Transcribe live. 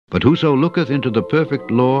But whoso looketh into the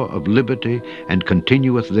perfect law of liberty, and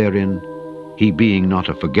continueth therein, he being not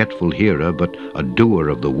a forgetful hearer, but a doer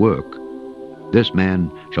of the work, this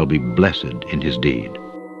man shall be blessed in his deed.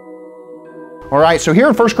 All right, so here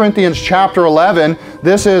in 1 Corinthians chapter 11,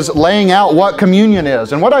 this is laying out what communion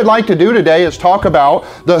is. And what I'd like to do today is talk about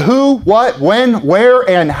the who, what, when, where,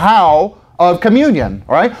 and how of communion,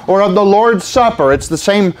 right? Or of the Lord's Supper. It's the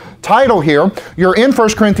same title here. You're in 1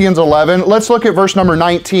 Corinthians 11. Let's look at verse number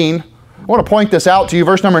 19. I want to point this out to you.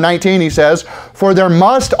 Verse number 19, he says, "For there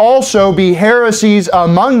must also be heresies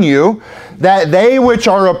among you, that they which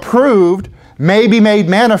are approved may be made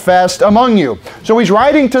manifest among you." So he's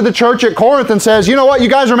writing to the church at Corinth and says, you know what, you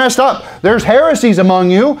guys are messed up. There's heresies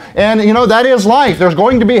among you, and you know, that is life. There's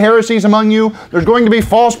going to be heresies among you. There's going to be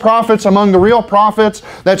false prophets among the real prophets.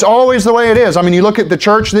 That's always the way it is. I mean, you look at the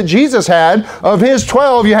church that Jesus had. Of his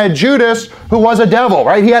 12, you had Judas, who was a devil,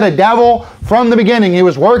 right? He had a devil from the beginning. He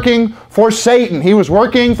was working for Satan. He was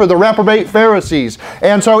working for the reprobate Pharisees.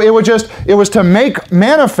 And so it was to make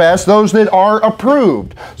manifest those that are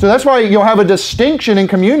approved. So that's why you'll have a distinction in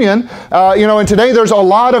communion. And today there's a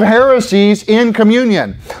lot of heresies in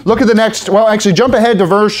communion. Look at the next, well, actually jump ahead to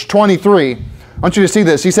verse 23. I want you to see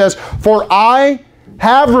this. He says, "For I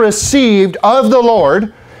have received of the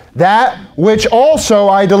Lord that which also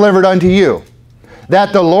I delivered unto you,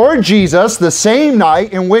 that the Lord Jesus, the same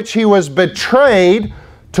night in which he was betrayed,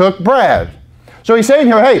 took bread." So he's saying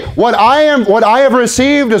here, hey, what I have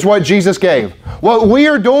received is what Jesus gave. What we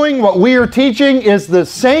are doing, what we are teaching is the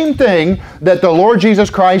same thing that the Lord Jesus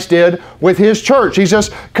Christ did with his church. He's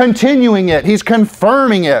just continuing it. He's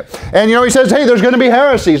confirming it. And he says, hey, there's going to be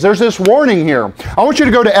heresies. There's this warning here. I want you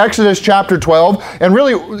to go to Exodus chapter 12 and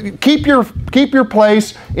really keep your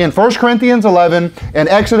place in 1 Corinthians 11 and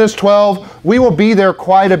Exodus 12. We will be there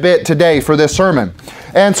quite a bit today for this sermon.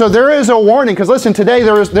 And so there is a warning, because listen, today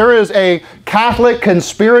there is a Catholic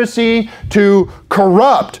conspiracy to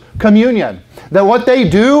corrupt communion. That what they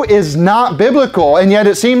do is not biblical, and yet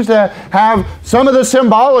it seems to have some of the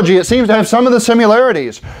symbology, it seems to have some of the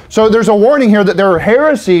similarities. So there's a warning here that there are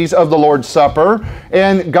heresies of the Lord's Supper,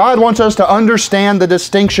 and God wants us to understand the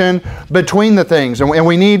distinction between the things. And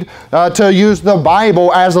we need to use the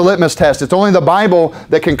Bible as a litmus test. It's only the Bible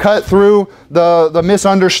that can cut through the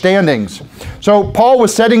misunderstandings. So Paul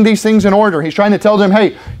was setting these things in order. He's trying to tell them,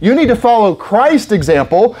 hey, you need to follow Christ's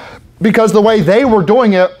example, because the way they were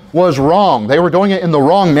doing it was wrong. They were doing it in the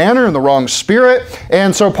wrong manner, in the wrong spirit,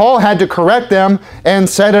 and so Paul had to correct them and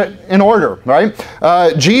set it in order, right?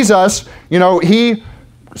 Jesus, he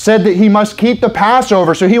said that he must keep the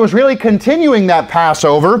Passover, so he was really continuing that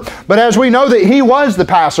Passover, but as we know that he was the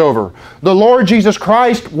Passover. The Lord Jesus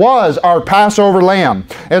Christ was our Passover lamb,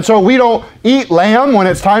 and so we don't eat lamb when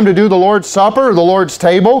it's time to do the Lord's Supper or the Lord's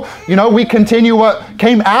table. We continue what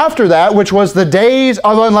came after that, which was the days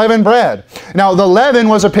of unleavened bread. Now, the leaven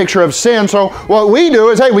was a picture of sin, so what we do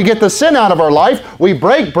is, hey, we get the sin out of our life, we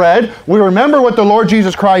break bread, we remember what the Lord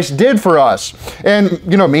Jesus Christ did for us. And,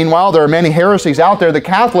 meanwhile, there are many heresies out there. The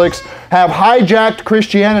Catholics have hijacked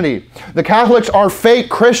Christianity. The Catholics are fake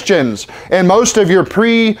Christians, and most of your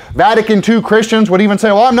pre-Vatican II Christians would even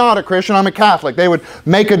say, well, I'm not a Christian, I'm a Catholic. They would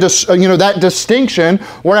make that distinction,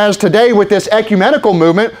 whereas today with this ecumenical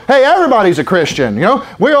movement, hey, everybody's a Christian.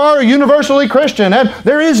 We are universally Christian, and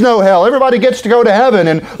there is no hell. Everybody gets to go to heaven.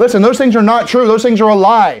 And listen, those things are not true. Those things are a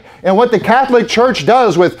lie. And what the Catholic Church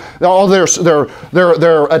does with all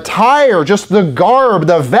their attire, just the garb,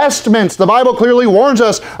 the vestments, the Bible clearly warns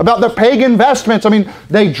us about the pagan vestments. I mean,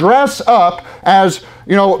 they dress up as,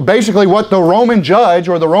 basically what the Roman judge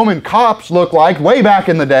or the Roman cops look like way back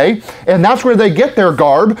in the day, and that's where they get their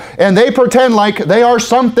garb, and they pretend like they are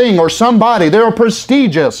something or somebody. They're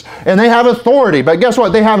prestigious, and they have authority, but guess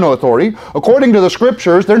what? They have no authority. According to the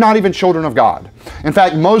Scriptures, they're not even children of God. In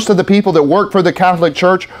fact, most of the people that work for the Catholic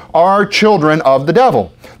Church are children of the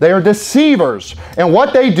devil. They are deceivers, and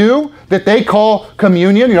what they do that they call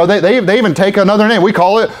communion, they even take another name. We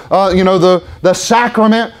call it, the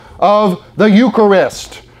sacrament of the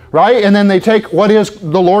Eucharist, right? And then they take what is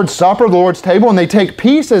the Lord's Supper, the Lord's table, and they take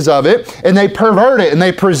pieces of it and they pervert it and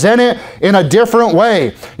they present it in a different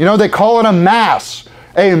way. They call it a mass.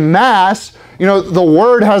 A mass, the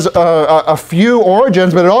word has a few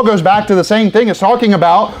origins, but it all goes back to the same thing. It's talking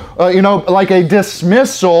about, like a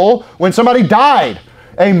dismissal when somebody died.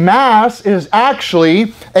 A mass is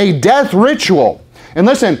actually a death ritual. And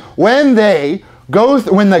listen, when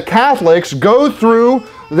the Catholics go through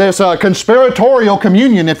conspiratorial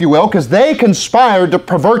communion, if you will, because they conspired to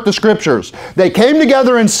pervert the Scriptures. They came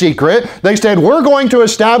together in secret. They said, we're going to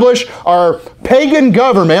establish our pagan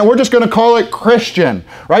government. We're just going to call it Christian,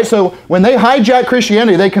 right? So when they hijacked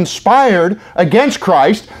Christianity, they conspired against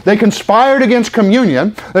Christ. They conspired against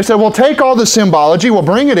communion. They said, we'll take all the symbology, we'll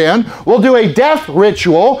bring it in, we'll do a death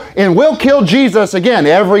ritual, and we'll kill Jesus again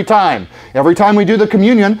every time. Every time we do the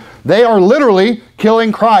communion, they are literally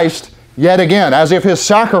killing Christ yet again, as if his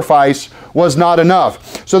sacrifice was not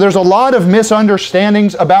enough. So there's a lot of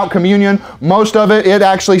misunderstandings about communion. Most of it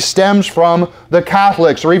actually stems from the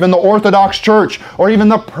Catholics, or even the Orthodox Church, or even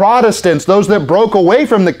the Protestants, those that broke away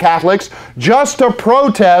from the Catholics just to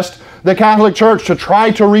protest the Catholic Church, to try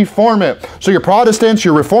to reform it. So your Protestants,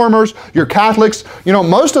 your Reformers, your Catholics,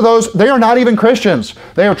 most of those, they are not even Christians.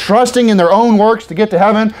 They are trusting in their own works to get to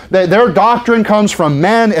heaven. Their doctrine comes from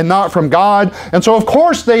men and not from God. And so of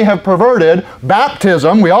course they have perverted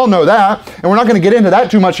baptism. We all know that. And we're not going to get into that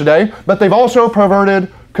too much today. But they've also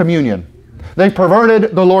perverted communion. They've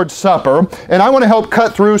perverted the Lord's Supper. And I want to help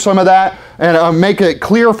cut through some of that and make it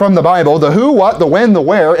clear from the Bible, the who, what, the when, the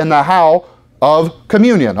where, and the how of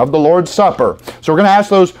communion, of the Lord's Supper. So we're going to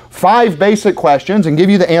ask those 5 basic questions and give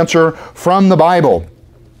you the answer from the Bible.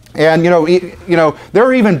 And there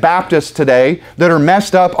are even Baptists today that are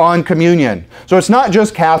messed up on communion. So it's not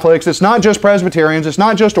just Catholics, it's not just Presbyterians, it's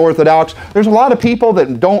not just Orthodox. There's a lot of people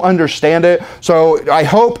that don't understand it. So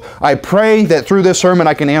I pray that through this sermon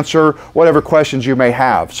I can answer whatever questions you may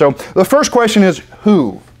have. So the first question is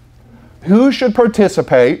who? Who should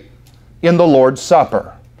participate in the Lord's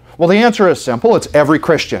Supper? Well, the answer is simple. It's every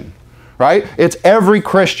Christian, right? It's every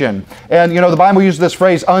Christian. And, the Bible uses this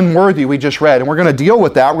phrase, unworthy, we just read. And we're going to deal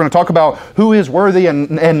with that. We're going to talk about who is worthy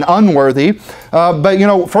and unworthy.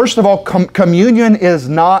 But, first of all, communion is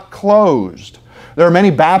not closed. There are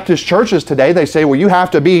many Baptist churches today, they say, well, you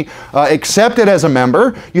have to be accepted as a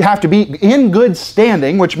member. You have to be in good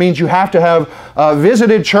standing, which means you have to have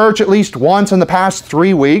visited church at least once in the past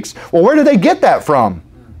 3 weeks. Well, where do they get that from?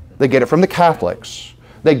 They get it from the Catholics.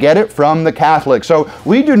 They get it from the Catholics. So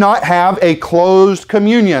we do not have a closed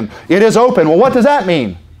communion. It is open. Well, what does that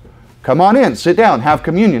mean? Come on in, sit down, have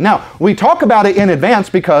communion. Now, we talk about it in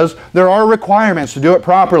advance because there are requirements to do it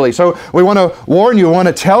properly. So we want to warn you, we want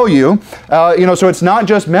to tell you, so it's not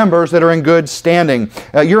just members that are in good standing.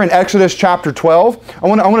 You're in Exodus chapter 12. I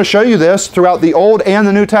want to show you this throughout the Old and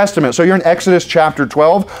the New Testament. So you're in Exodus chapter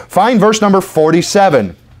 12. Find verse number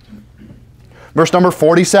 47. Verse number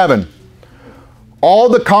 47. All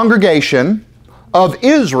the congregation of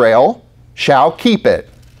Israel shall keep it.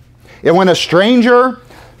 And when a stranger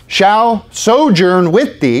shall sojourn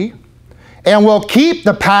with thee, and will keep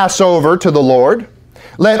the Passover to the Lord,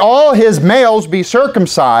 let all his males be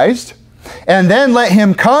circumcised, and then let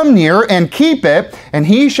him come near and keep it, and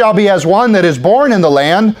he shall be as one that is born in the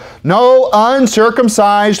land. No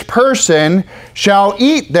uncircumcised person shall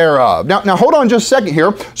eat thereof. Now hold on just a second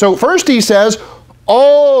here. So first he says,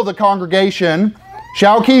 all the congregation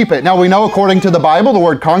shall keep it. Now we know according to the Bible, the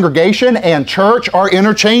word congregation and church are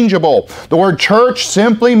interchangeable. The word church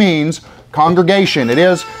simply means congregation. It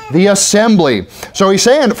is the assembly. So he's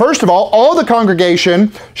saying, first of all the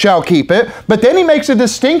congregation shall keep it, but then he makes a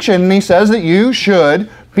distinction and he says that you should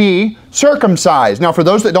be circumcised. Now for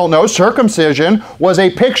those that don't know, circumcision was a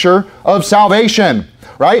picture of salvation,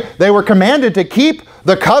 right? They were commanded to keep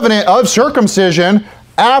the covenant of circumcision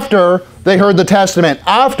after they heard the testament,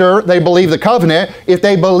 after they believed the covenant. If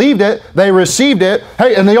they believed it, they received it.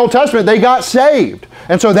 Hey, in the Old Testament, they got saved.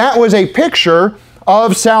 And so that was a picture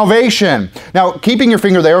of salvation. Now, keeping your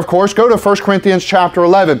finger there, of course, go to 1 Corinthians chapter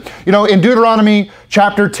 11. In Deuteronomy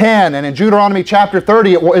chapter 10 and in Deuteronomy chapter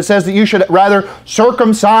 30, it says that you should rather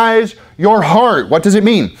circumcise your heart. What does it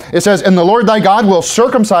mean? It says, and the Lord thy God will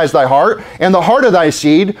circumcise thy heart and the heart of thy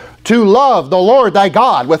seed to love the Lord thy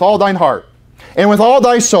God with all thine heart and with all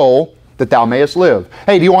thy soul, that thou mayest live.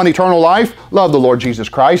 Hey, do you want eternal life? Love the Lord Jesus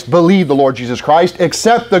Christ. Believe the Lord Jesus Christ.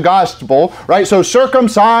 Accept the gospel, right? So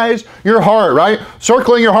circumcise your heart, right?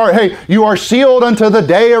 Circling your heart. Hey, you are sealed unto the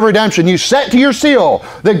day of redemption. You set to your seal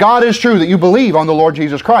that God is true, that you believe on the Lord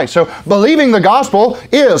Jesus Christ. So believing the gospel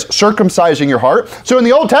is circumcising your heart. So in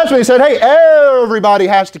the Old Testament, he said, hey, everybody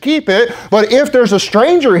has to keep it. But if there's a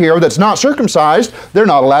stranger here that's not circumcised, they're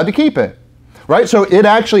not allowed to keep it. Right? So it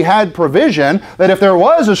actually had provision that if there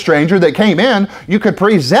was a stranger that came in, you could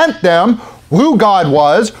present them who God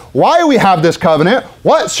was, why we have this covenant,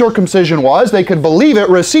 what circumcision was. They could believe it,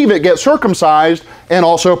 receive it, get circumcised, and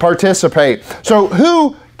also participate. So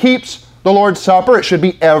who keeps the Lord's Supper? It should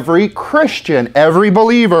be every Christian, every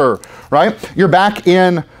believer, right? You're back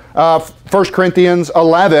in 1 Corinthians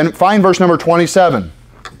 11. Find verse number 27.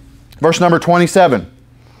 Verse number 27.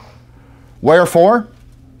 Wherefore,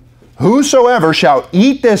 whosoever shall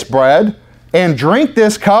eat this bread and drink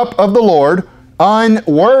this cup of the Lord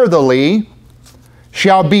unworthily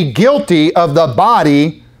shall be guilty of the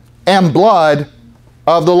body and blood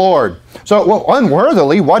of the Lord. So, well,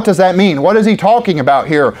 unworthily, what does that mean? What is he talking about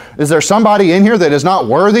here? Is there somebody in here that is not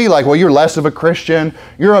worthy? Like, well, you're less of a Christian,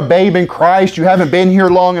 you're a babe in Christ, you haven't been here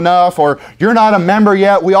long enough, or you're not a member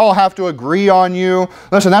yet, we all have to agree on you.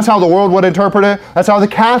 Listen, that's how the world would interpret it. That's how the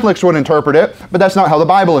Catholics would interpret it, but that's not how the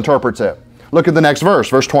Bible interprets it. Look at the next verse,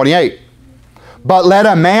 verse 28. But let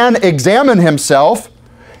a man examine himself,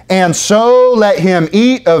 and so let him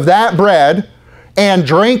eat of that bread and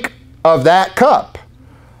drink of that cup.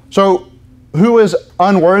 So, who is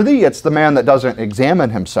unworthy? It's the man that doesn't examine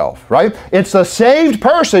himself, right? It's the saved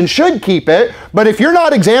person should keep it, but if you're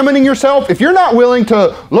not examining yourself, if you're not willing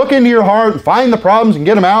to look into your heart and find the problems and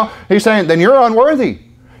get them out, he's saying, then you're unworthy.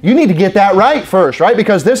 You need to get that right first, right?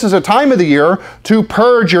 Because this is a time of the year to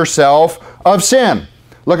purge yourself of sin.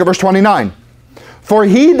 Look at verse 29. For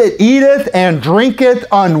he that eateth and drinketh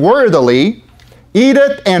unworthily,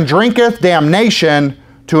 eateth and drinketh damnation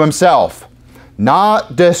to himself,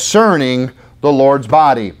 not discerning the Lord's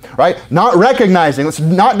body, right? Not recognizing.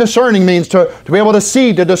 Not discerning means to be able to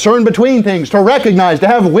see, to discern between things, to recognize, to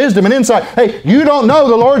have wisdom and insight. Hey, you don't know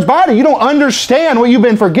the Lord's body. You don't understand what you've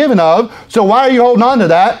been forgiven of, so why are you holding on to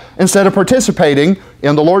that instead of participating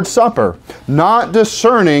in the Lord's Supper? Not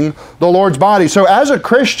discerning the Lord's body. So as a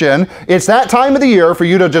Christian, it's that time of the year for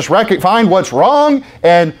you to just find what's wrong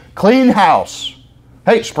and clean house.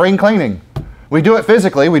 Hey, spring cleaning. We do it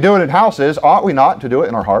physically. We do it in houses. Ought we not to do it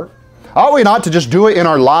in our heart? Ought we not to just do it in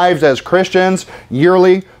our lives as Christians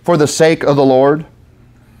yearly for the sake of the Lord?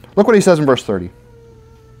 Look what he says in verse 30.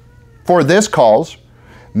 For this cause,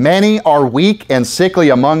 many are weak and sickly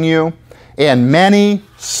among you, and many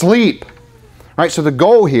sleep. Right, so the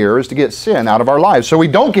goal here is to get sin out of our lives, so we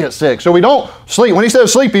don't get sick, so we don't sleep. When he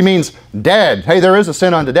says sleep, he means dead. Hey, there is a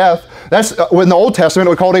sin unto death. That's in the Old Testament,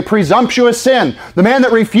 we call it a presumptuous sin. The man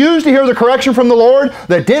that refused to hear the correction from the Lord,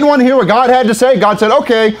 that didn't want to hear what God had to say, God said,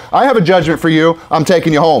 okay, I have a judgment for you. I'm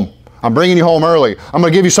taking you home. I'm bringing you home early. I'm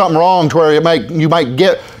going to give you something wrong to where you might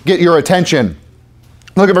get your attention.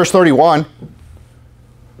 Look at verse 31.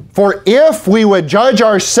 For if we would judge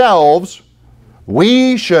ourselves,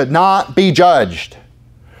 we should not be judged.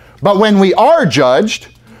 But when we are judged,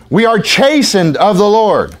 we are chastened of the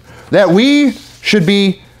Lord, that we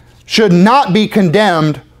should not be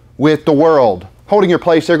condemned with the world. Holding your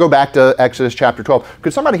place there, go back to Exodus chapter 12.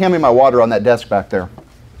 Could somebody hand me my water on that desk back there?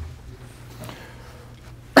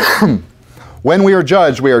 When we are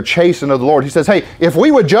judged, we are chastened of the Lord. He says, hey, if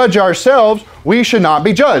we would judge ourselves, we should not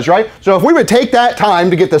be judged, right? So if we would take that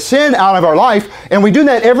time to get the sin out of our life, and we do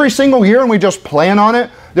that every single year and we just plan on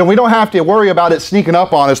it, then we don't have to worry about it sneaking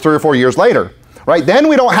up on us 3 or 4 years later, right? Then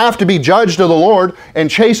we don't have to be judged of the Lord and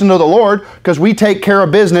chastened of the Lord because we take care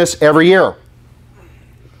of business every year.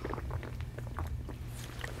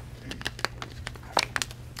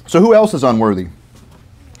 So who else is unworthy?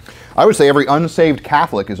 I would say every unsaved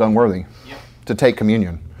Catholic is unworthy to take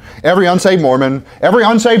communion. Every unsaved Mormon, every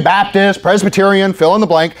unsaved Baptist, Presbyterian, fill in the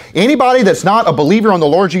blank, anybody that's not a believer on the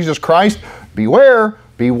Lord Jesus Christ, beware,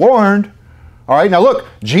 be warned. All right, now look,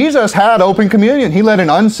 Jesus had open communion. He let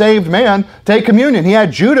an unsaved man take communion. He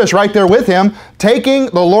had Judas right there with him taking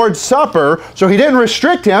the Lord's Supper, so he didn't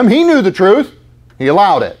restrict him. He knew the truth. He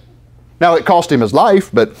allowed it. Now, it cost him his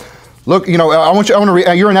life, but look, you know, I want to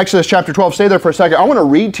read, you're in Exodus chapter 12. Stay there for a second. I want to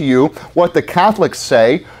read to you what the Catholics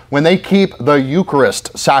say when they keep the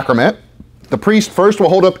Eucharist sacrament. The priest first will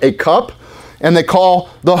hold up a cup, and they call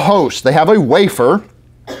the host. They have a wafer.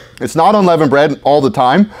 It's not unleavened bread all the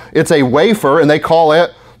time. It's a wafer, and they call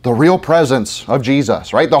it the real presence of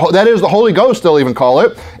Jesus, right? That is the Holy Ghost, they'll even call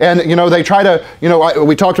it. And, you know, they try to, you know,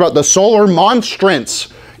 we talked about the solar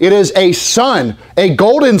monstrance. It is a sun, a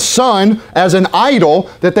golden sun as an idol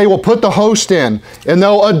that they will put the host in, and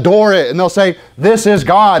they'll adore it, and they'll say, this is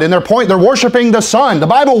God, and they're worshiping the sun. The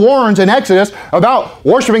Bible warns in Exodus about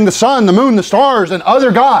worshiping the sun, the moon, the stars, and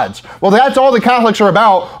other gods. Well, that's all the Catholics are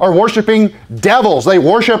about, are worshiping devils. They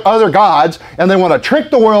worship other gods, and they want to trick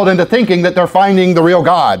the world into thinking that they're finding the real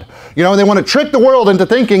God. You know, they want to trick the world into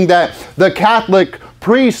thinking that the Catholic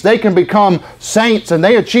priests, they can become saints and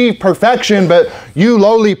they achieve perfection, but you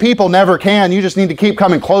lowly people never can. You just need to keep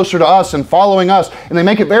coming closer to us and following us. And they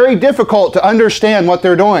make it very difficult to understand what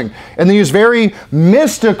they're doing. And they use very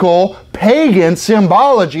mystical, pagan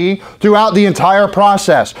symbology throughout the entire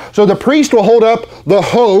process. So the priest will hold up the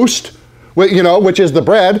host, you know, which is the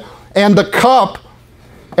bread, and the cup,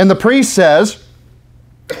 and the priest says,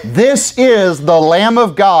 This is the Lamb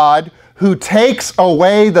of God who takes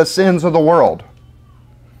away the sins of the world.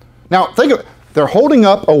 Now, think of it. They're holding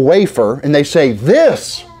up a wafer and they say,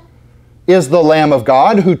 this is the Lamb of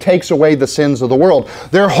God who takes away the sins of the world.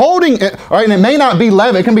 They're holding it, all right, and it may not be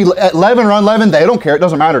leaven. It can be leaven or unleavened. They don't care. It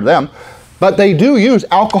doesn't matter to them. But they do use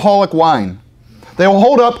alcoholic wine. They will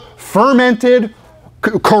hold up fermented,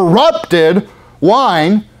 corrupted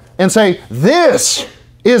wine and say, this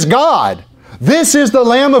is God. This is the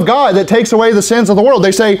Lamb of God that takes away the sins of the world.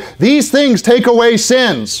 They say, these things take away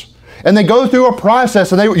sins. And they go through a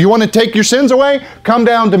process, and you want to take your sins away? Come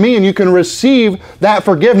down to me, and you can receive that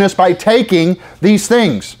forgiveness by taking these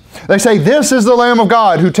things. They say, this is the Lamb of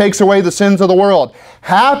God who takes away the sins of the world.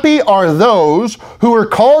 Happy are those who are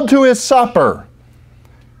called to His supper.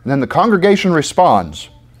 And then the congregation responds,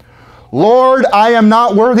 Lord, I am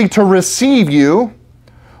not worthy to receive you,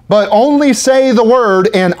 but only say the word,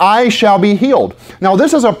 and I shall be healed. Now,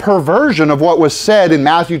 this is a perversion of what was said in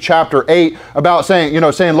Matthew chapter 8 about saying,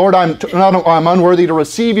 Lord, I'm unworthy to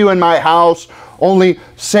receive you in my house. Only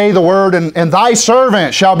say the word, and thy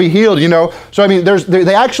servant shall be healed, So, I mean,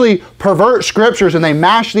 they actually pervert scriptures, and they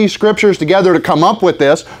mash these scriptures together to come up with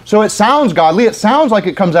this. So it sounds godly. It sounds like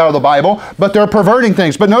it comes out of the Bible, but they're perverting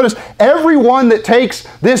things. But notice, everyone that takes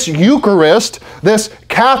this Eucharist, this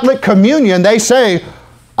Catholic communion, they say,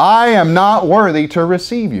 I am not worthy to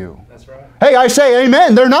receive you. That's right. Hey, I say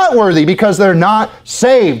amen. They're not worthy because they're not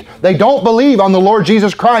saved. They don't believe on the Lord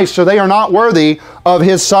Jesus Christ, so they are not worthy of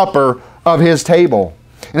His supper, of His table.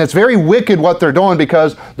 And it's very wicked what they're doing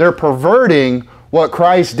because they're perverting what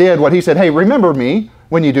Christ did, what He said, hey, remember me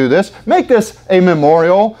when you do this. Make this a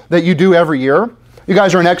memorial that you do every year. You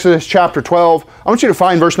guys are in Exodus chapter 12. I want you to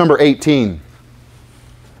find verse number 18.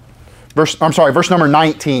 Verse number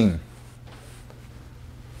 19.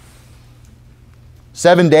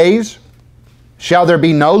 7 days shall there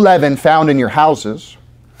be no leaven found in your houses.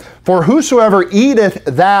 For whosoever eateth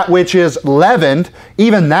that which is leavened,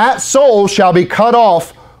 even that soul shall be cut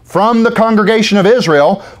off from the congregation of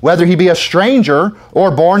Israel, whether he be a stranger or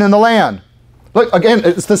born in the land. Look, again,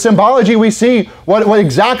 it's the symbology we see,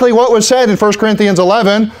 exactly what was said in 1 Corinthians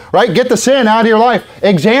 11, right? Get the sin out of your life.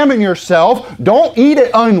 Examine yourself. Don't eat it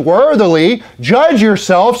unworthily. Judge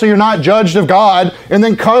yourself so you're not judged of God and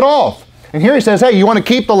then cut off. And here he says, hey, you want to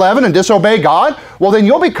keep the leaven and disobey God? Well, then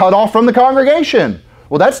you'll be cut off from the congregation.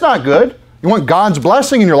 Well, that's not good. You want God's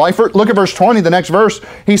blessing in your life. Look at verse 20, the next verse.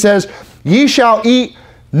 He says, ye shall eat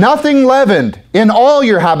nothing leavened. In all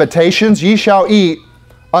your habitations ye shall eat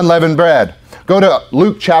unleavened bread. Go to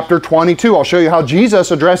Luke chapter 22. I'll show you how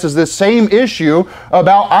Jesus addresses this same issue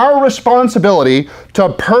about our responsibility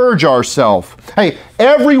to purge ourselves. Hey,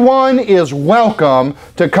 everyone is welcome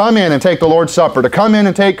to come in and take the Lord's Supper, to come in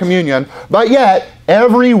and take communion, but yet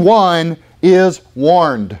everyone is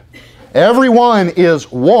warned. Everyone is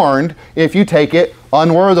warned if you take it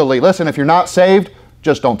unworthily. Listen, if you're not saved,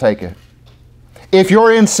 just don't take it. If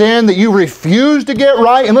you're in sin that you refuse to get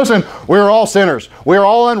right, and listen, we're all sinners. We're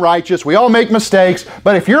all unrighteous. We all make mistakes.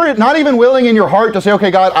 But if you're not even willing in your heart to say,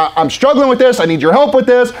 okay, God, I'm struggling with this. I need your help with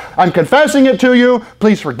this. I'm confessing it to you.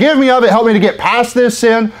 Please forgive me of it. Help me to get past this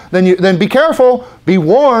sin. Then be careful. Be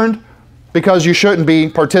warned, because you shouldn't be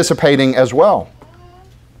participating as well.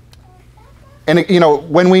 And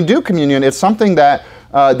when we do communion, it's something that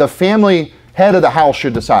the family head of the house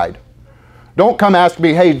should decide. Don't come ask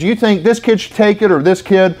me, hey, do you think this kid should take it or this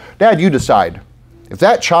kid? Dad, you decide. If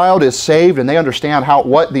that child is saved and they understand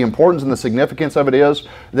what the importance and the significance of it is,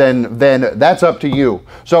 then that's up to you.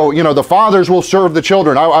 So, the fathers will serve the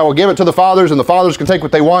children. I will give it to the fathers, and the fathers can take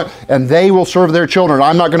what they want, and they will serve their children.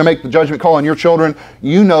 I'm not going to make the judgment call on your children.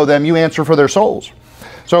 You know them. You answer for their souls.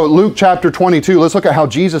 So Luke chapter 22, let's look at how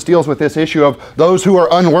Jesus deals with this issue of those who are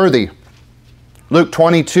unworthy. Luke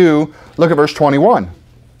 22, look at verse 21.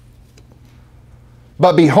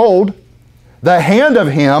 But behold, the hand of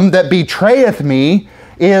him that betrayeth me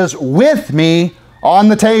is with me on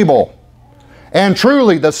the table. And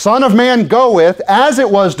truly the Son of Man goeth as it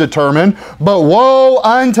was determined, but woe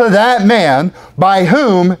unto that man by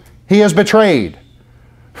whom he is betrayed.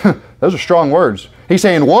 Those are strong words. He's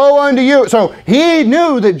saying, woe unto you. So he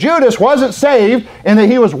knew that Judas wasn't saved and that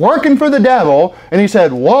he was working for the devil. And he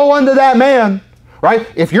said, woe unto that man. Right?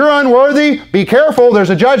 If you're unworthy, be careful.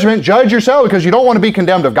 There's a judgment. Judge yourself, because you don't want to be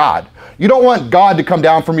condemned of God. You don't want God to come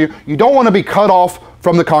down from you. You don't want to be cut off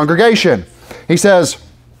from the congregation. He says,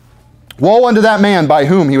 woe unto that man by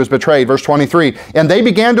whom he was betrayed. Verse 23. And they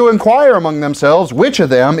began to inquire among themselves which of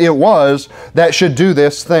them it was that should do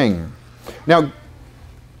this thing. Now,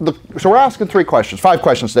 so we're asking 5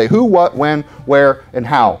 questions today. Who, what, when, where, and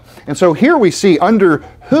how. And so here we see under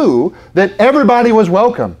who that everybody was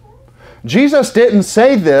welcome. Jesus didn't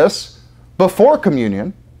say this before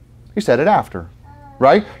communion. He said it after,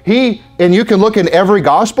 right? And you can look in every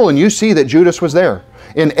gospel and you see that Judas was there.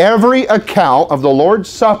 In every account of the Lord's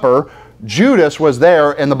Supper, Judas was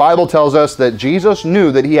there, and the Bible tells us that Jesus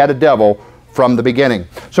knew that he had a devil from the beginning.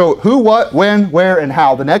 So who, what, when, where, and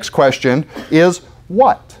how. The next question is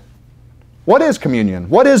what? What is communion?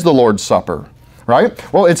 What is the Lord's Supper?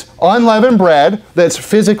 Right? Well, it's unleavened bread that's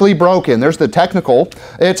physically broken. There's the technical.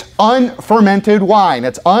 It's unfermented wine.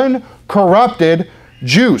 It's uncorrupted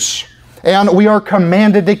juice. And we are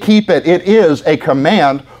commanded to keep it. It is a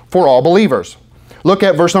command for all believers. Look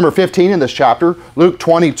at verse number 15 in this chapter, Luke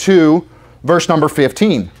 22, verse number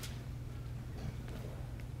 15.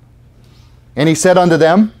 And he said unto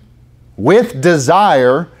them, with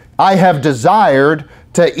desire I have desired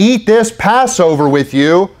to eat this Passover with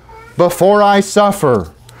you before I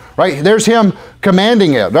suffer. Right? There's him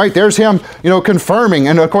commanding it. Right? There's him, confirming.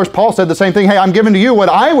 And of course, Paul said the same thing. Hey, I'm giving to you what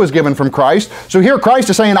I was given from Christ. So here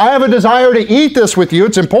Christ is saying, I have a desire to eat this with you.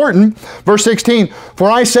 It's important. Verse 16,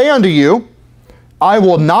 for I say unto you, I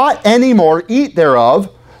will not any more eat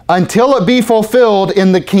thereof until it be fulfilled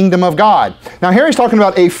in the kingdom of God. Now here he's talking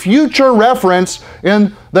about a future reference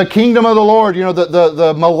in the kingdom of the Lord,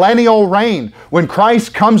 the millennial reign, when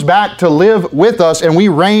Christ comes back to live with us and we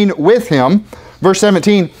reign with him. Verse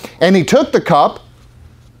 17, and he took the cup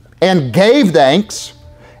and gave thanks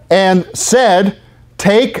and said,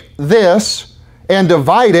 take this and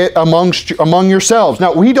divide it among yourselves.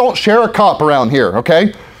 Now we don't share a cup around here,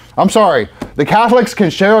 okay? I'm sorry. The Catholics can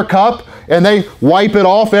share a cup and they wipe it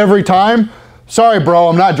off every time. Sorry, bro,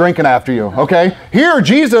 I'm not drinking after you, okay? Here,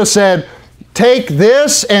 Jesus said, take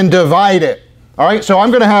this and divide it. All right, so I'm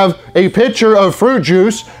going to have a pitcher of fruit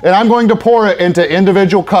juice and I'm going to pour it into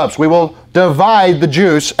individual cups. We will divide the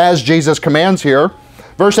juice as Jesus commands here.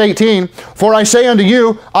 Verse 18, for I say unto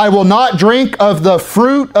you, I will not drink of the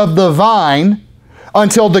fruit of the vine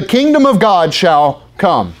until the kingdom of God shall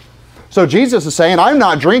come. So Jesus is saying, I'm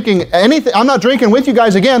not drinking anything, I'm not drinking with you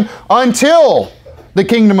guys again until the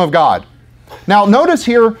kingdom of God. Now notice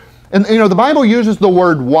here, and the Bible uses the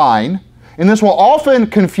word wine, and this will often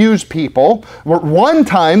confuse people. One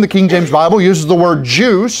time the King James Bible uses the word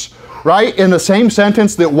juice, right, in the same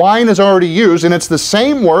sentence that wine is already used, and it's the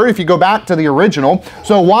same word if you go back to the original.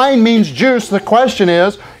 So wine means juice. The question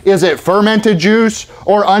is it fermented juice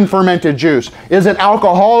or unfermented juice? Is it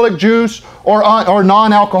alcoholic juice or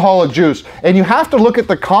non-alcoholic juice? And you have to look at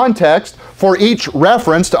the context for each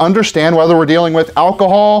reference to understand whether we're dealing with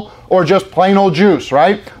alcohol or just plain old juice,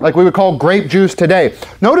 right? Like we would call grape juice today.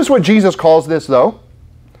 Notice what Jesus calls this though.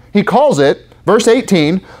 He calls it, verse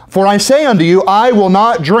 18, for I say unto you, I will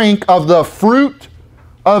not drink of the fruit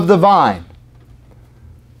of the vine.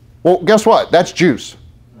 Well, guess what? That's juice.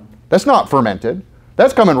 That's not fermented.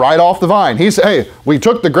 That's coming right off the vine. He said, hey, we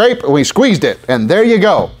took the grape and we squeezed it, and there you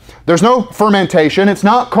go. There's no fermentation. It's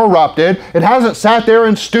not corrupted. It hasn't sat there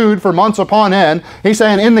and stewed for months upon end. He's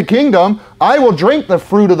saying, in the kingdom, I will drink the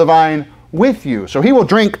fruit of the vine with you. So he will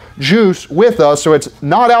drink juice with us, so it's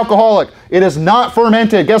not alcoholic. It is not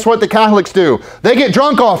fermented. Guess what the Catholics do? They get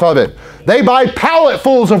drunk off of it. They buy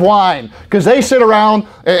palletfuls of wine because they sit around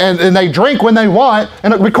and they drink when they want.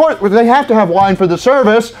 And of course, they have to have wine for the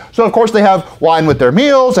service. So of course they have wine with their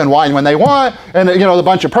meals and wine when they want. And the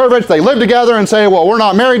bunch of perverts, they live together and say, well, we're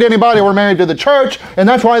not married to anybody, we're married to the church. And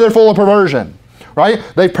that's why they're full of perversion. Right?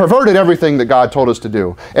 They've perverted everything that God told us to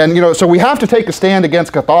do. And, so we have to take a stand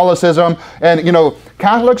against Catholicism. And,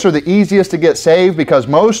 Catholics are the easiest to get saved because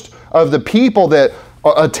most of the people that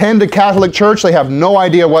attend a Catholic church, they have no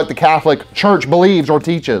idea what the Catholic Church believes or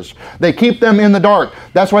teaches. They keep them in the dark.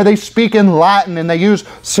 That's why they speak in Latin and they use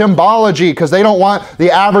symbology because they don't want the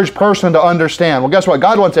average person to understand. Well, guess what?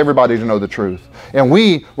 God wants everybody to know the truth. And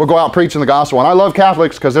we will go out preaching the gospel. And I love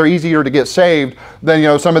Catholics because they're easier to get saved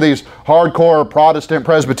than, some of these hardcore Protestant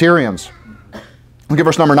Presbyterians. Look at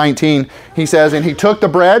verse number 19. He says, and he took the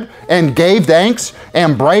bread and gave thanks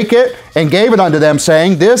and brake it and gave it unto them,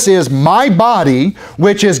 saying, this is my body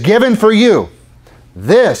which is given for you.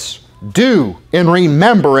 This do in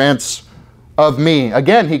remembrance of me.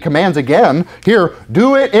 Again, he commands again here,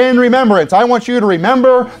 do it in remembrance. I want you to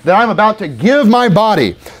remember that I'm about to give my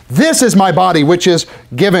body. This is my body which is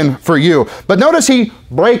given for you. But notice he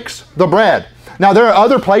breaks the bread. Now, there are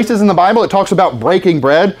other places in the Bible that talks about breaking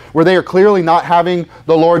bread where they are clearly not having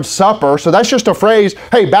the Lord's Supper. So that's just a phrase,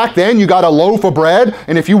 hey, back then you got a loaf of bread,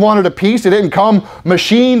 and if you wanted a piece, it didn't come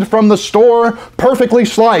machined from the store, perfectly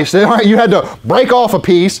sliced. You had to break off a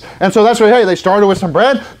piece. And so that's what, hey, they started with some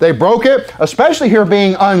bread, they broke it, especially here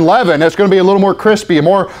being unleavened. It's going to be a little more crispy,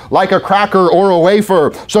 more like a cracker or a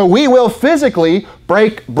wafer. So we will physically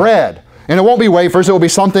break bread. And it won't be wafers, it will be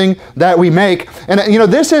something that we make. And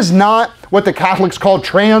this is not what the Catholics call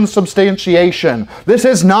transubstantiation. This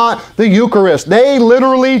is not the Eucharist. They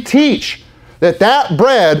literally teach that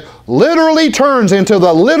bread literally turns into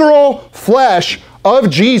the literal flesh of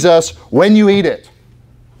Jesus when you eat it.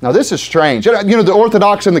 Now this is strange. The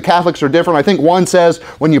Orthodox and the Catholics are different. I think one says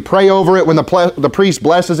when you pray over it, when the priest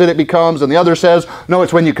blesses it, it becomes, and the other says, no,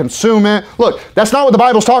 it's when you consume it. Look, that's not what the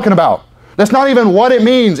Bible's talking about. That's not even what it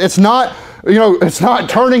means. It's not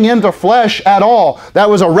turning into flesh at all. That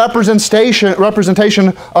was a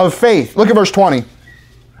representation of faith. Look at verse 20.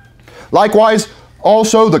 Likewise,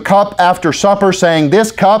 also the cup after supper, saying, this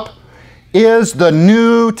cup is the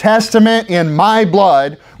New Testament in my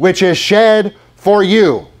blood, which is shed for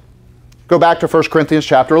you. Go back to 1 Corinthians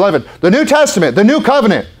chapter 11. The New Testament, the New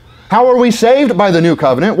Covenant. How are we saved? By the New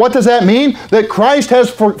Covenant. What does that mean? That Christ has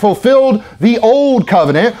fulfilled the Old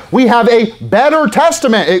Covenant. We have a better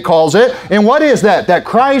testament, it calls it. And what is that? That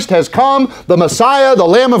Christ has come, the Messiah, the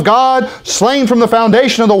Lamb of God, slain from the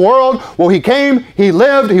foundation of the world. Well, He came, He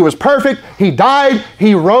lived, He was perfect, He died,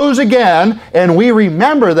 He rose again, and we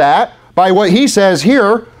remember that by what He says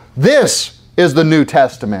here, this is the New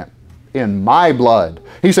Testament in my blood.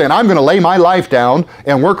 He's saying, I'm going to lay my life down,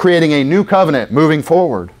 and we're creating a new covenant moving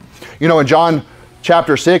forward. In John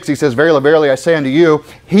chapter 6, He says, verily, verily, I say unto you,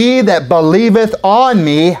 he that believeth on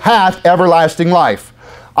me hath everlasting life.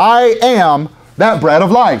 I am that bread of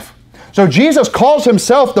life. So Jesus calls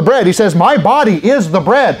Himself the bread. He says, my body is the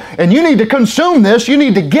bread, and you need to consume this, you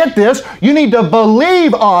need to get this, you need to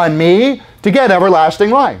believe on me to get everlasting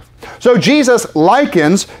life. So Jesus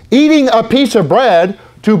likens eating a piece of bread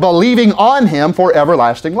to believing on Him for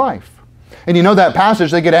everlasting life. And that passage,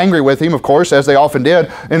 they get angry with Him, of course, as they often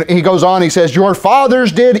did. And He goes on, He says, your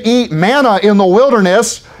fathers did eat manna in the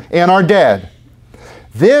wilderness and are dead.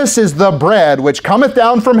 This is the bread which cometh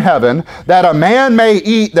down from heaven, that a man may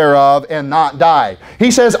eat thereof and not die. He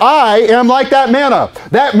says, I am like that manna.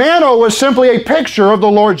 That manna was simply a picture of the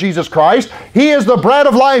Lord Jesus Christ. He is the bread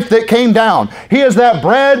of life that came down. He is that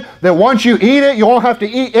bread that once you eat it, you won't have to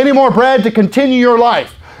eat any more bread to continue your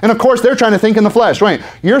life. And of course, they're trying to think in the flesh. Wait,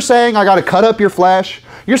 you're saying I got to cut up your flesh?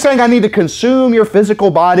 You're saying I need to consume your physical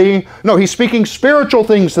body? No, He's speaking spiritual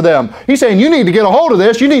things to them. He's saying you need to get a hold of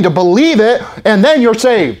this, you need to believe it, and then you're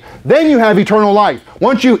saved. Then you have eternal life.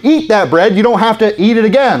 Once you eat that bread, you don't have to eat it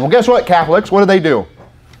again. Well, guess what, Catholics? What do?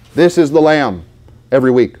 This is the lamb every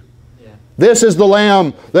week. This is the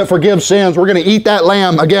lamb that forgives sins. We're going to eat that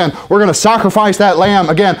lamb again. We're going to sacrifice that lamb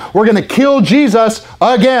again. We're going to kill Jesus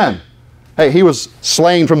again. Hey, He was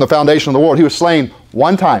slain from the foundation of the world. He was slain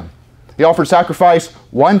one time. He offered sacrifice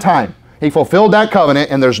one time. He fulfilled that covenant,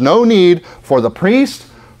 and there's no need for the priest,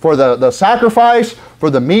 for the sacrifice, for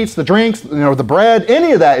the meats, the drinks, the bread,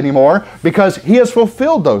 any of that anymore, because He has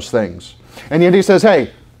fulfilled those things. And yet He says,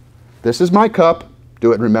 hey, this is my cup.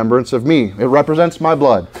 Do it in remembrance of me. It represents my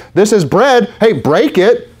blood. This is bread. Hey, break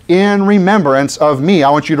it in remembrance of me. I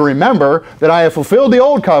want you to remember that I have fulfilled the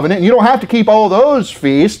old covenant, and you don't have to keep all those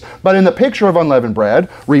feasts, but in the picture of unleavened bread,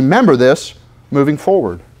 remember this moving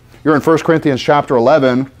forward. You're in 1 Corinthians chapter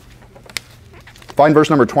 11. Find verse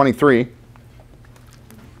number 23.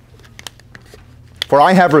 For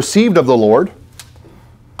I have received of the Lord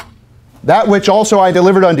that which also I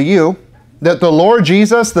delivered unto you, that the Lord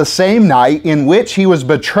Jesus, the same night in which He was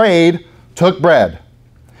betrayed, took bread.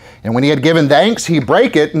 And when He had given thanks, He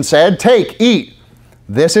brake it and said, take, eat.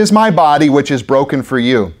 This is my body which is broken for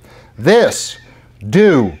you. This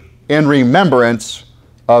do in remembrance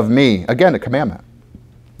of me. Again, a commandment.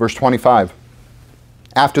 Verse 25.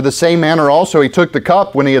 After the same manner also He took the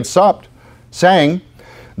cup when He had supped, saying,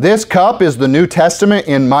 this cup is the New Testament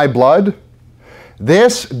in my blood.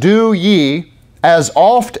 This do ye as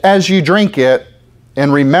oft as ye drink it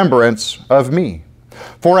in remembrance of me.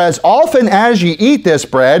 For as often as ye eat this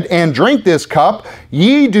bread and drink this cup,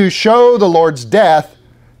 ye do show the Lord's death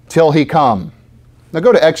till He come. Now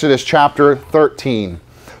go to Exodus chapter 13.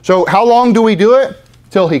 So how long do we do it?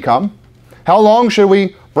 Till He come. How long should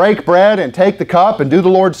we break bread and take the cup and do the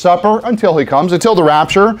Lord's Supper? Until He comes, until the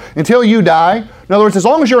rapture, until you die. In other words, as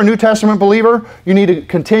long as you're a New Testament believer, you need to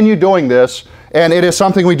continue doing this, and it is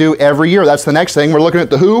something we do every year. That's the next thing. We're looking at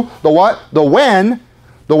the who, the what, the when,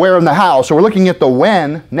 the where, and the how. So we're looking at the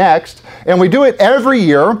when next, and we do it every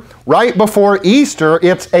year right before Easter.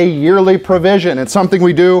 It's a yearly provision. It's something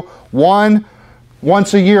we do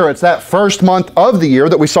once a year. It's that first month of the year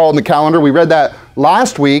that we saw in the calendar. We read that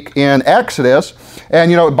last week in Exodus, and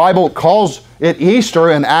the Bible calls it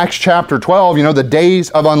Easter in Acts chapter 12, the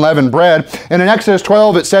days of unleavened bread. And in Exodus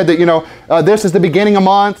 12, it said that, this is the beginning of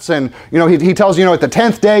months, and, he tells, at the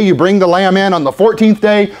 10th day, you bring the lamb in. On the 14th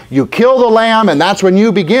day, you kill the lamb, and that's when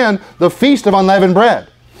you begin the Feast of Unleavened Bread,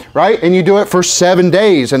 right? And you do it for 7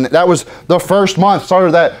 days, and that was the first month, sort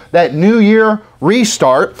of that new year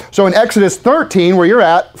restart. So in Exodus 13, where you're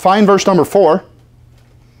at, find verse number 4.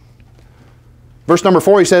 Verse number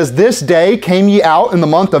 4, he says, "This day came ye out in the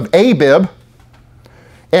month of Abib,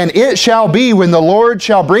 and it shall be when the Lord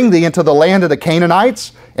shall bring thee into the land of the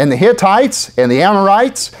Canaanites, and the Hittites, and the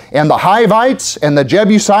Amorites, and the Hivites, and the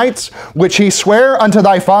Jebusites, which he sware unto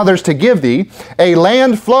thy fathers to give thee, a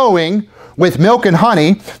land flowing with milk and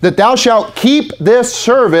honey, that thou shalt keep this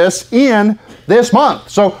service in this month."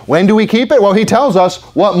 So when do we keep it? Well, he tells us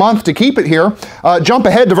what month to keep it here. Jump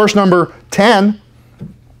ahead to verse number 10.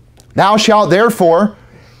 "Thou shalt therefore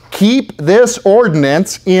keep this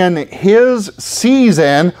ordinance in his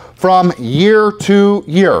season from year to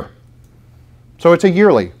year." So it's a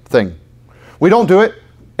yearly thing. We don't do it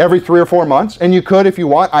every 3 or 4 months, and you could if you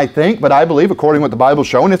want, I think, but I believe, according to what the Bible's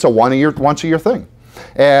showing, it's a once a year thing.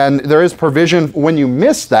 And there is provision when you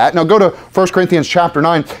miss that. Now go to 1 Corinthians chapter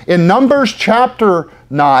 9. In Numbers chapter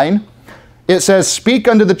 9, it says, "Speak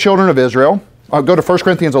unto the children of Israel." Go to 1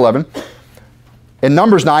 Corinthians 11. In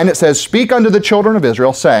Numbers 9, it says, "Speak unto the children of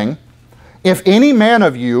Israel, saying, If any man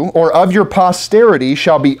of you or of your posterity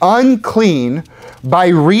shall be unclean by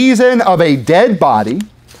reason of a dead body,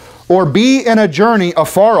 or be in a journey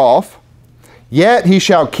afar off, yet he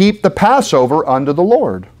shall keep the Passover unto the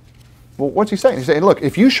Lord." Well, what's he saying? He's saying, look,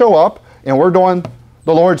 if you show up and we're doing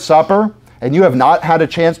the Lord's Supper and you have not had a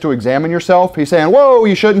chance to examine yourself, he's saying, whoa,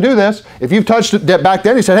 you shouldn't do this. If you've touched it back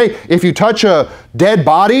then, he said, hey, if you touch a dead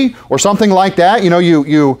body or something like that,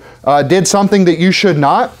 you did something that you should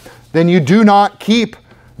not, then you do not keep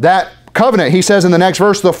that covenant. He says in the next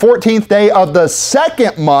verse, "The 14th day of the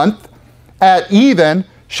second month at even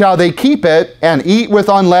shall they keep it, and eat with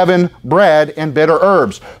unleavened bread and bitter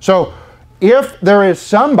herbs." So if there is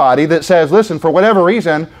somebody that says, listen, for whatever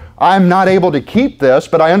reason, I'm not able to keep this,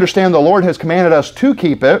 but I understand the Lord has commanded us to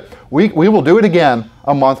keep it, we will do it again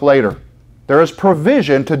a month later. There is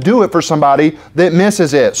provision to do it for somebody that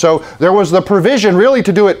misses it. So there was the provision really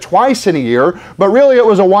to do it twice in a year, but really it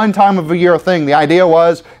was a one time of a year thing. The idea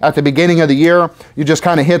was at the beginning of the year, you just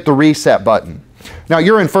kind of hit the reset button. Now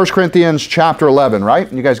you're in 1 Corinthians chapter 11,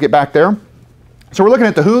 right? You guys get back there? So we're looking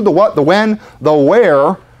at the who, the what, the when, the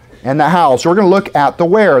where, and the how. So we're going to look at the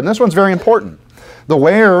where, and this one's very important. The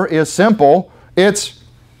where is simple. It's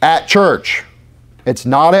at church. It's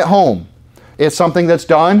not at home. It's something that's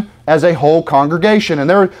done as a whole congregation. And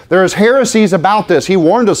there is heresies about this. He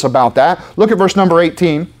warned us about that. Look at verse number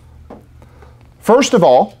 18. "First of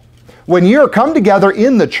all, when ye are come together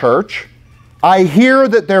in the church, I hear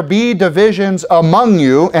that there be divisions among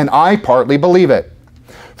you, and I partly believe it.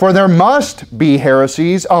 For there must be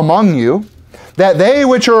heresies among you, that they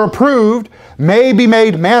which are approved may be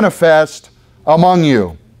made manifest among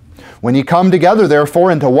you. When ye come together,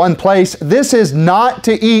 therefore, into one place, this is not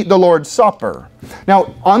to eat the Lord's Supper."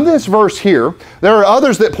 Now, on this verse here, there are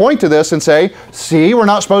others that point to this and say, see, we're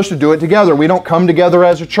not supposed to do it together. We don't come together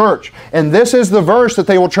as a church. And this is the verse that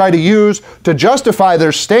they will try to use to justify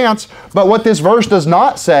their stance. But what this verse does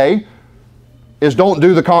not say is don't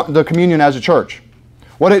do the communion as a church.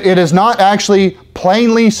 It is not actually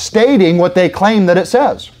plainly stating what they claim that it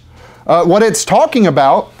says. What it's talking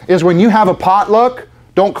about is when you have a potluck,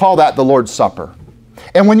 don't call that the Lord's Supper.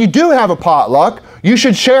 And when you do have a potluck, you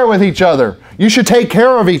should share with each other. You should take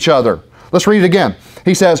care of each other. Let's read it again.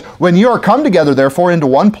 He says, "When you are come together, therefore, into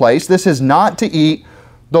one place, this is not to eat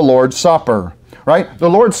the Lord's Supper." Right? The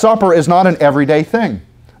Lord's Supper is not an everyday thing.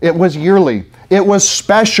 It was yearly. It was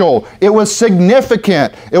special. It was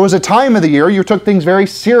significant. It was a time of the year you took things very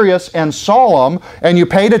serious and solemn, and you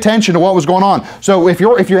paid attention to what was going on. So if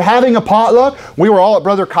you're having a potluck, we were all at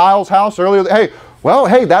Brother Kyle's house earlier. Hey,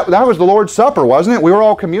 that was the Lord's Supper, wasn't it? We were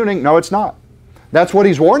all communing. No, it's not. That's what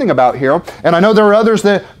he's warning about here. And I know there are others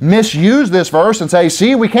that misuse this verse and say,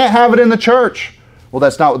 see, we can't have it in the church. Well,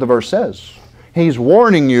 that's not what the verse says. He's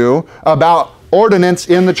warning you about ordinance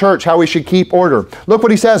in the church, how we should keep order. Look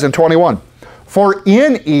what he says in 21. "For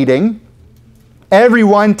in eating,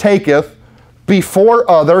 everyone taketh before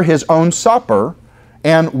other his own supper,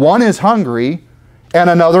 and one is hungry, and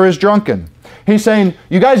another is drunken." He's saying,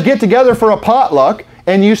 you guys get together for a potluck,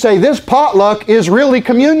 and you say, this potluck is really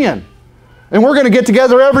communion. And we're going to get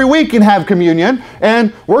together every week and have communion,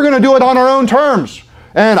 and we're going to do it on our own terms.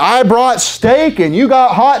 And I brought steak, and you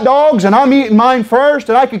got hot dogs, and I'm eating mine first,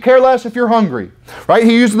 and I could care less if you're hungry. Right?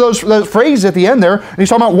 He used those phrases at the end there, and he's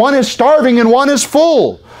talking about one is starving and one is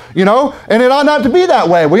full. You know, and it ought not to be that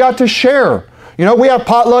way. We ought to share. You know, we have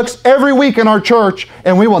potlucks every week in our church,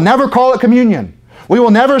 and we will never call it communion. We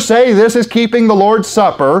will never say this is keeping the Lord's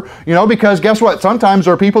Supper, you know, because guess what? Sometimes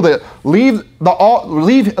there are people that leave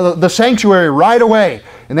the sanctuary right away,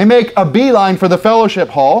 and they make a beeline for the fellowship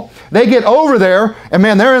hall. They get over there, and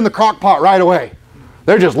man, they're in the crock pot right away.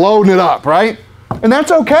 They're just loading it up, right? And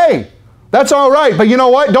that's okay. That's all right. But you know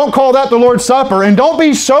what? Don't call that the Lord's Supper, and don't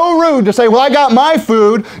be so rude to say, well, I got my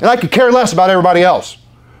food, and I could care less about everybody else.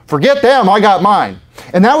 Forget them, I got mine.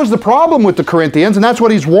 And that was the problem with the Corinthians, and that's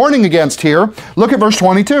what he's warning against here. Look at verse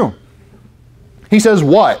 22. He says,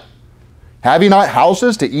 what? Have ye not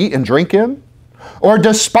houses to eat and drink in? Or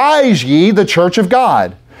despise ye the church of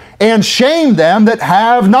God, and shame them that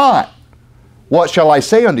have not? What shall I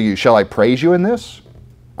say unto you? Shall I praise you in this?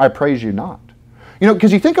 I praise you not. You know,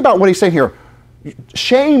 because you think about what he's saying here,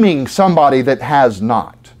 shaming somebody that has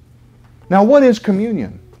not. Now, what is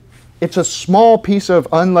communion? It's a small piece of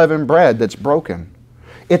unleavened bread that's broken.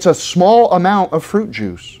 It's a small amount of fruit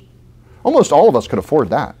juice. Almost all of us could afford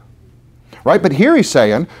that. Right? But here he's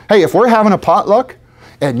saying, hey, if we're having a potluck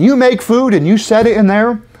and you make food and you set it in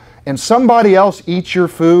there and somebody else eats your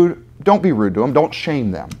food, don't be rude to them. Don't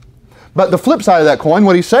shame them. But the flip side of that coin,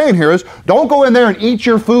 what he's saying here is, don't go in there and eat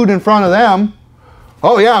your food in front of them.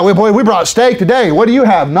 Oh yeah, we brought steak today. What do you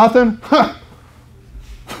have? Nothing? Huh.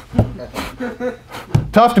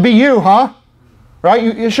 Tough to be you, huh? Right?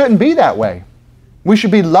 It shouldn't be that way. We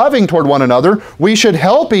should be loving toward one another. We should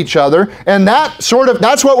help each other. And that's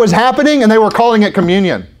what was happening, and they were calling it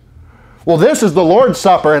communion. Well, this is the Lord's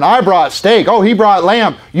Supper, and I brought steak. Oh, he brought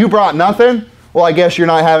lamb. You brought nothing? Well, I guess you're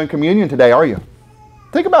not having communion today, are you?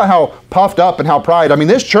 Think about how puffed up and how pride. I mean,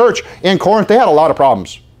 this church in Corinth, they had a lot of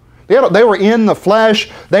problems. They were in the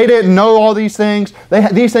flesh. They didn't know all these things.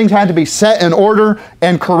 These things had to be set in order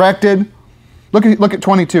and corrected. Look at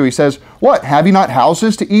 22. He says, what? Have ye not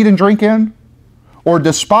houses to eat and drink in? Or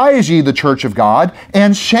despise ye the church of God,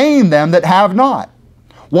 and shame them that have not?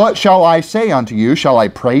 What shall I say unto you? Shall I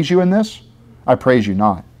praise you in this? I praise you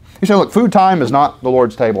not. He said, look, food time is not the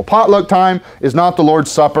Lord's table. Potluck time is not the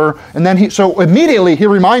Lord's Supper. And then so immediately he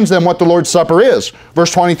reminds them what the Lord's Supper is.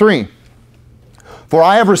 Verse 23. For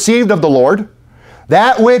I have received of the Lord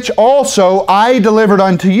that which also I delivered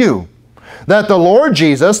unto you, that the Lord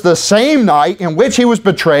Jesus, the same night in which he was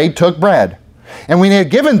betrayed, took bread. And when he had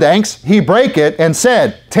given thanks, he brake it and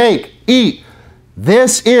said, take, eat.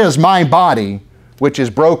 This is my body, which is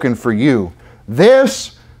broken for you.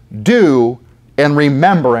 This do in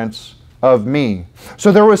remembrance of me.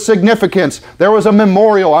 So there was significance. There was a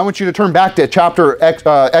memorial. I want you to turn back to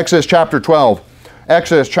Exodus chapter 12.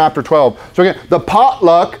 Exodus chapter 12. So again, the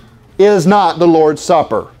potluck is not the Lord's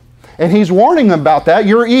Supper. And he's warning them about that.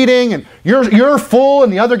 You're eating and you're full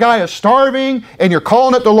and the other guy is starving and you're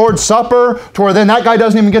calling it the Lord's Supper to where then that guy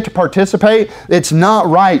doesn't even get to participate. It's not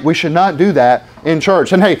right. We should not do that in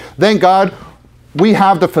church. And hey, thank God we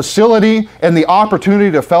have the facility and the opportunity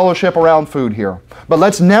to fellowship around food here. But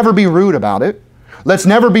let's never be rude about it. Let's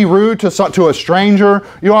never be rude to a stranger.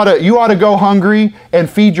 You ought to go hungry and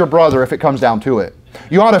feed your brother if it comes down to it.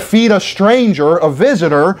 You ought to feed a stranger, a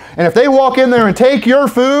visitor, and if they walk in there and take your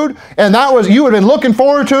food, and you had been looking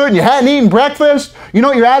forward to it, and you hadn't eaten breakfast, you know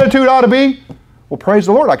what your attitude ought to be? Well, praise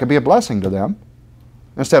the Lord, I could be a blessing to them,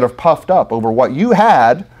 instead of puffed up over what you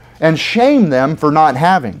had and shame them for not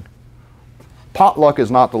having. Potluck is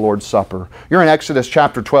not the Lord's Supper. You're in Exodus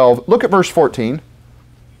chapter 12. Look at verse 14.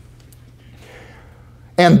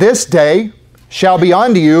 And this day shall be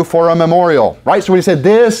unto you for a memorial. Right? So when he said,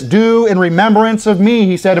 this do in remembrance of me,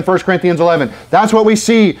 he said in 1 Corinthians 11. That's what we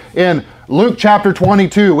see in Luke chapter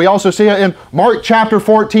 22. We also see it in Mark chapter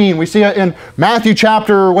 14. We see it in Matthew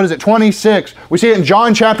chapter, 26. We see it in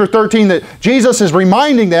John chapter 13 that Jesus is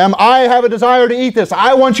reminding them, I have a desire to eat this.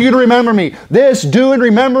 I want you to remember me. This do in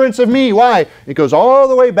remembrance of me. Why? It goes all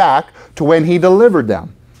the way back to when he delivered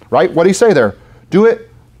them. Right? What do he say there? Do it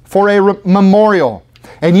for a memorial.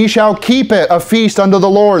 And ye shall keep it a feast unto the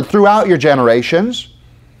Lord throughout your generations,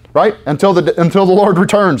 right? Until the Lord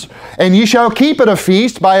returns. And ye shall keep it a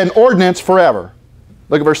feast by an ordinance forever.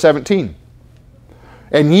 Look at verse 17.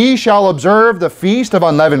 And ye shall observe the feast of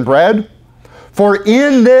unleavened bread, for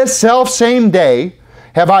in this selfsame day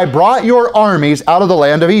have I brought your armies out of the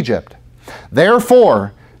land of Egypt.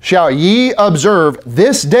 Therefore shall ye observe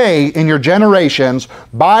this day in your generations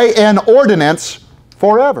by an ordinance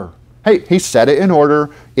forever. Hey, he set it in order.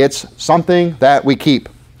 It's something that we keep.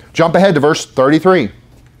 Jump ahead to verse 33.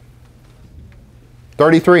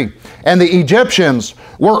 33. And the Egyptians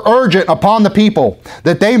were urgent upon the people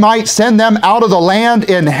that they might send them out of the land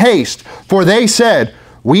in haste, for they said,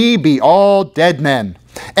 we be all dead men.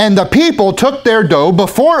 And the people took their dough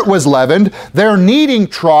before it was leavened, their kneading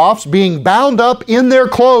troughs being bound up in their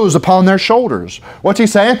clothes upon their shoulders. What's he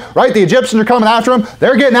saying? Right? The Egyptians are coming after them.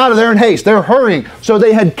 They're getting out of there in haste. They're hurrying. So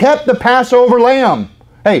they had kept the Passover lamb.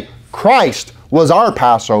 Hey, Christ was our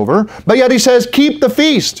Passover, but yet he says, keep the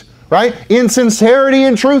feast. Right? In sincerity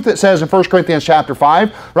and truth, it says in 1 Corinthians chapter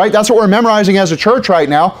 5. Right? That's what we're memorizing as a church right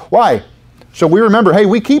now. Why? So we remember, hey,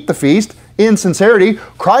 we keep the feast in sincerity.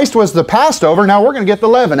 Christ was the Passover. Now we're going to get the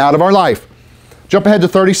leaven out of our life. Jump ahead to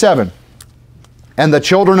 37. And the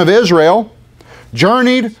children of Israel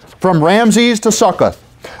journeyed from Ramses to Succoth,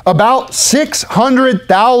 about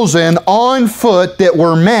 600,000 on foot that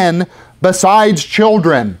were men besides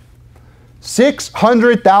children.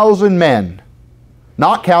 600,000 men,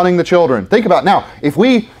 not counting the children. Think about it. Now, if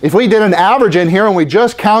we did an average in here and we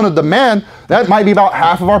just counted the men, that might be about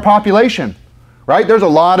half of our population. Right? There's a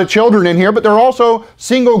lot of children in here, but there are also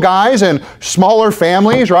single guys and smaller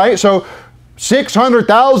families, right? So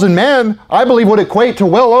 600,000 men, I believe, would equate to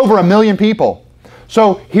well over 1 million people.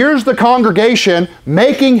 So here's the congregation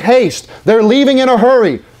making haste. They're leaving in a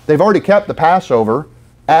hurry. They've already kept the Passover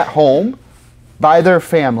at home by their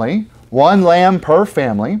family, 1 lamb per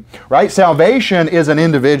family, right? Salvation is an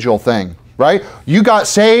individual thing. Right? You got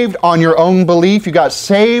saved on your own belief. You got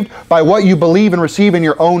saved by what you believe and receive in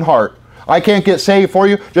your own heart. I can't get saved for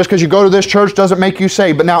you. Just because you go to this church doesn't make you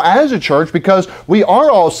saved. But now as a church, because we are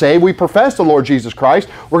all saved, we profess the Lord Jesus Christ,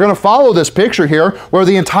 we're going to follow this picture here where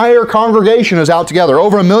the entire congregation is out together.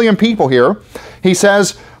 Over 1 million people here. He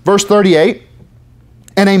says, verse 38,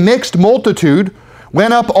 and a mixed multitude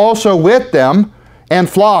went up also with them, and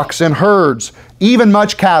flocks and herds, even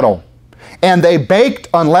much cattle. And they baked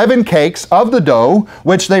unleavened cakes of the dough,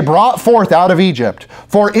 which they brought forth out of Egypt.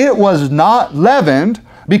 For it was not leavened,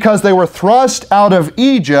 because they were thrust out of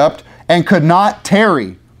Egypt and could not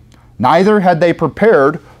tarry. Neither had they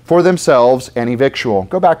prepared for themselves any victual.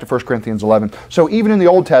 Go back to 1 Corinthians 11. So even in the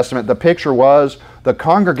Old Testament, the picture was the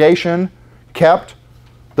congregation kept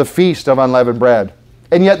the feast of unleavened bread.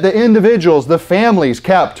 And yet the individuals, the families,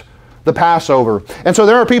 kept the Passover. And so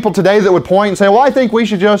there are people today that would point and say, well, I think we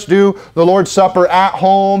should just do the Lord's Supper at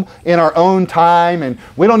home in our own time, and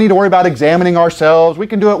we don't need to worry about examining ourselves. We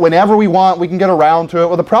can do it whenever we want. We can get around to it.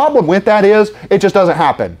 Well, the problem with that is it just doesn't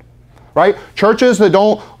happen, right? Churches that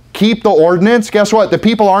don't keep the ordinance, guess what? The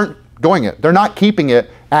people aren't doing it. They're not keeping it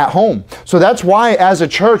at home. So that's why as a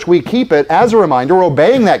church we keep it as a reminder. We're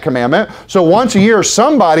obeying that commandment. So once a year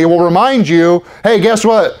somebody will remind you, hey, guess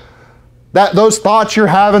what? Those thoughts you're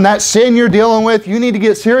having, that sin you're dealing with, you need to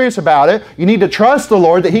get serious about it. You need to trust the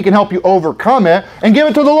Lord that He can help you overcome it and give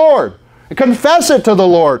it to the Lord. Confess it to the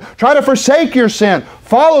Lord. Try to forsake your sin.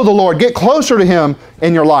 Follow the Lord. Get closer to Him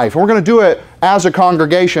in your life. And we're going to do it as a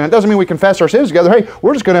congregation. It doesn't mean we confess our sins together. Hey,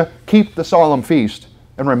 we're just going to keep the solemn feast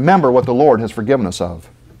and remember what the Lord has forgiven us of.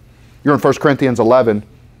 You're in 1 Corinthians 11.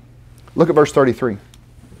 Look at verse 33.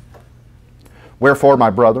 Wherefore, my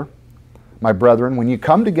brethren, when you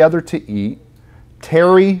come together to eat,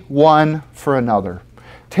 tarry one for another.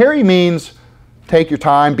 Tarry means take your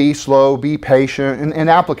time, be slow, be patient. In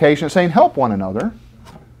application, it's saying help one another.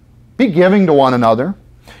 Be giving to one another.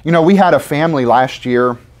 You know, we had a family last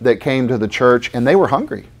year that came to the church and they were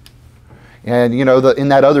hungry. And you know, in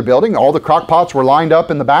that other building, all the crock pots were lined up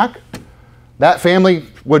in the back. That family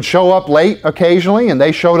would show up late occasionally, and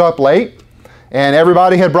they showed up late. And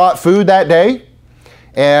everybody had brought food that day.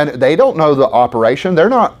 And they don't know the operation. They're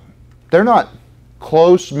not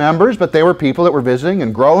close members, but they were people that were visiting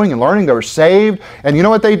and growing and learning. They were saved. And you know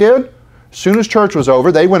what they did? As soon as church was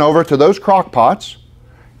over, they went over to those crock pots.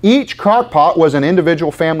 Each crock pot was an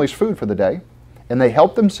individual family's food for the day, and they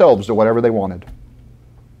helped themselves to whatever they wanted.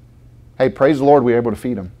 Hey, praise the Lord, we were able to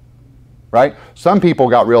feed them. Right? Some people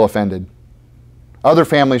got real offended. Other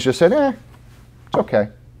families just said, it's okay.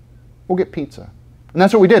 We'll get pizza. And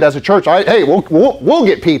that's what we did as a church. Hey, we'll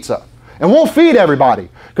get pizza. And we'll feed everybody.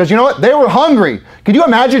 Because you know what? They were hungry. Could you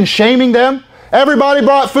imagine shaming them? Everybody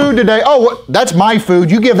brought food today. Oh, that's my food.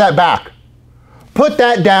 You give that back. Put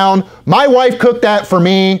that down. My wife cooked that for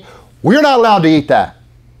me. We're not allowed to eat that.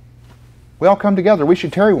 We all come together. We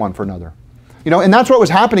should tarry one for another. You know, and that's what was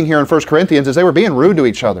happening here in 1 Corinthians is they were being rude to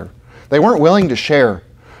each other. They weren't willing to share.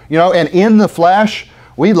 You know, and in the flesh,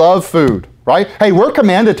 we love food. Right? Hey, we're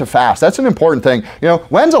commanded to fast. That's an important thing. You know,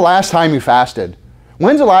 when's the last time you fasted?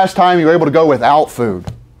 When's the last time you were able to go without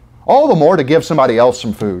food? all the more to give somebody else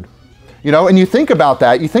some food. You know, and you think about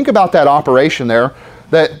that operation there,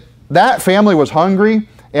 that family was hungry,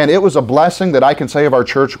 and it was a blessing that I can say of our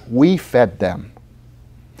church, we fed them.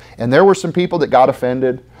 And there were some people that got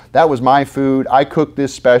offended. That was my food. I cooked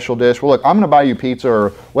this special dish. Well, look, I'm going to buy you pizza or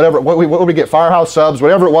whatever. What would we get? Firehouse Subs,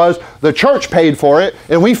 whatever it was. The church paid for it,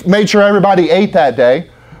 and we made sure everybody ate that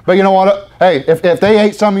day. But you know what? Hey, if they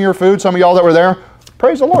ate some of your food, some of y'all that were there,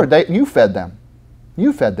 praise the Lord. You fed them.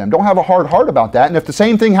 You fed them. Don't have a hard heart about that. And if the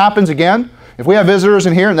same thing happens again, if we have visitors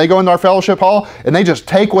in here and they go into our fellowship hall and they just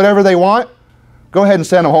take whatever they want, go ahead and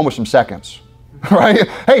send them home with some seconds. Right?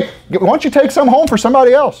 Hey, why don't you take some home for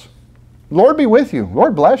somebody else? Lord be with you.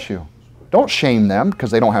 Lord bless you. Don't shame them because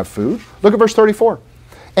they don't have food. Look at verse 34.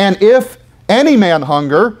 And if any man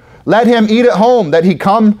hunger, let him eat at home, that he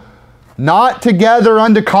come not together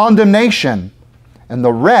unto condemnation. And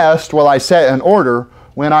the rest will I set in order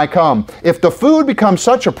when I come. If the food becomes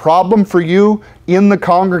such a problem for you in the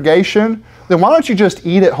congregation, then why don't you just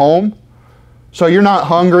eat at home so you're not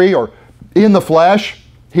hungry or in the flesh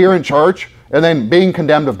here in church, and then being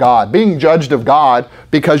condemned of God, being judged of God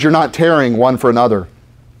because you're not tearing one for another.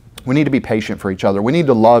 We need to be patient for each other. We need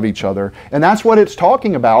to love each other. And that's what it's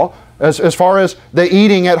talking about as far as the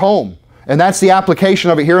eating at home. And that's the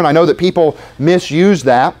application of it here, and I know that people misuse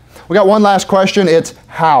that. We got one last question. It's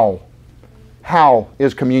how? How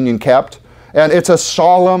is communion kept? And it's a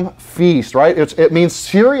solemn feast, right? It means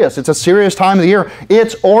serious. It's a serious time of the year.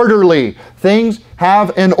 It's orderly. Things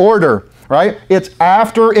have an order. Right? It's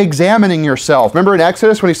after examining yourself. Remember in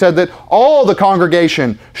Exodus when he said that all the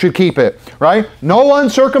congregation should keep it, right? No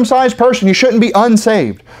uncircumcised person, you shouldn't be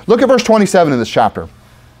unsaved. Look at verse 27 in this chapter.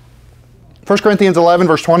 1 Corinthians 11,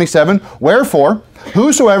 verse 27, wherefore,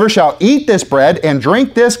 whosoever shall eat this bread and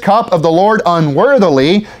drink this cup of the Lord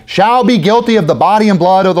unworthily shall be guilty of the body and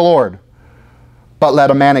blood of the Lord. But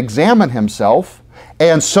let a man examine himself,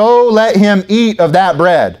 and so let him eat of that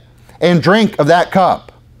bread and drink of that cup.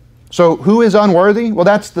 So who is unworthy? Well,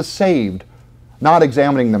 that's the saved, not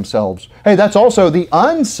examining themselves. Hey, that's also the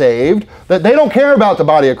unsaved, that they don't care about the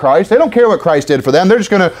body of Christ. They don't care what Christ did for them. They're just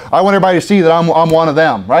going to, I want everybody to see that I'm one of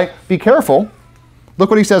them, right? Be careful. Look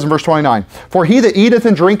what he says in verse 29. For he that eateth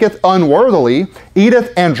and drinketh unworthily,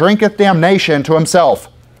 eateth and drinketh damnation to himself,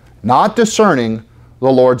 not discerning the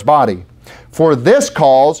Lord's body. For this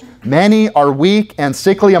cause many are weak and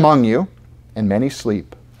sickly among you, and many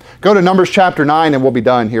sleep. Go to Numbers chapter 9 and we'll be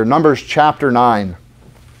done here. Numbers chapter 9.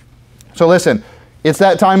 So listen, it's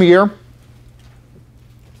that time of year.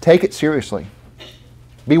 Take it seriously.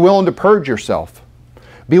 Be willing to purge yourself.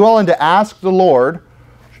 Be willing to ask the Lord,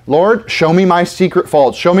 Lord, show me my secret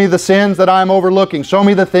faults. Show me the sins that I'm overlooking. Show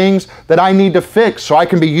me the things that I need to fix so I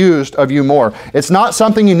can be used of you more. It's not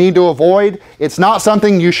something you need to avoid. It's not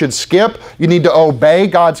something you should skip. You need to obey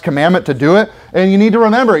God's commandment to do it. And you need to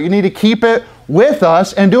remember it. You need to keep it with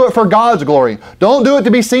us and do it for God's glory. Don't do it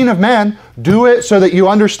to be seen of men. Do it so that you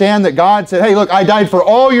understand that God said, hey, look, I died for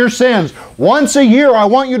all your sins. Once a year, I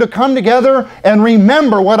want you to come together and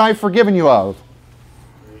remember what I've forgiven you of.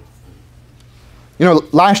 You know,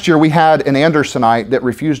 last year we had an Andersonite that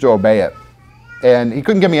refused to obey it. And he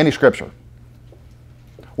couldn't give me any scripture.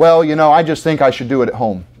 Well, you know, I just think I should do it at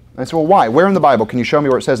home. I said, well, why? Where in the Bible can you show me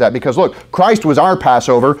where it says that? Because look, Christ was our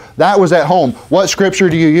Passover. That was at home. What scripture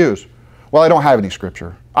do you use? Well, I don't have any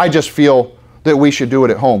scripture. I just feel that we should do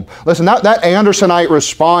it at home. Listen, that Andersonite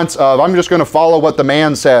response of, I'm just going to follow what the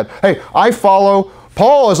man said. Hey, I follow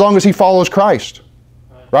Paul as long as he follows Christ.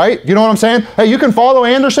 Right? You know what I'm saying? Hey, you can follow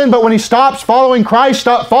Anderson, but when he stops following Christ,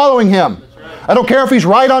 stop following him. I don't care if he's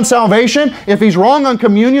right on salvation. If he's wrong on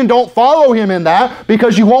communion, don't follow him in that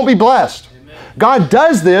because you won't be blessed. God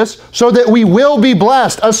does this so that we will be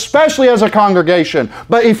blessed, especially as a congregation.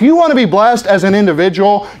 But if you want to be blessed as an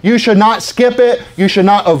individual, you should not skip it. You should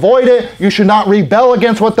not avoid it. You should not rebel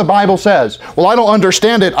against what the Bible says. Well, I don't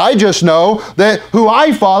understand it. I just know that who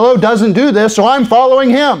I follow doesn't do this, so I'm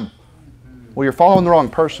following him. Well, you're following the wrong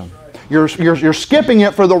person. You're skipping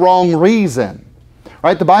it for the wrong reason.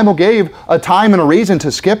 Right? The Bible gave a time and a reason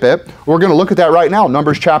to skip it. We're going to look at that right now.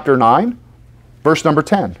 Numbers chapter 9, verse number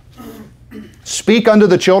 10. Speak unto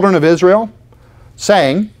the children of Israel,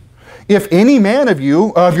 saying, if any man of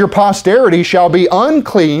you, of your posterity, shall be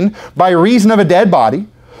unclean by reason of a dead body,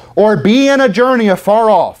 or be in a journey afar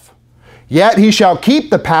off, yet he shall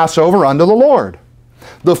keep the Passover unto the Lord.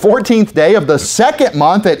 The 14th day of the second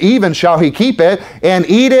month at even shall he keep it, and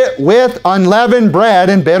eat it with unleavened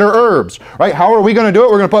bread and bitter herbs. Right? How are we going to do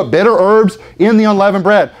it? We're going to put bitter herbs in the unleavened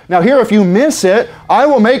bread. Now here, if you miss it, I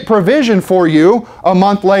will make provision for you a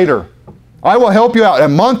month later. I will help you out. A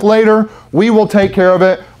month later, we will take care of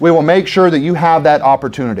it. We will make sure that you have that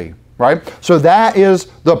opportunity, right? So that is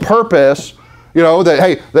the purpose, you know, that,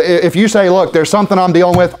 hey, if you say, look, there's something I'm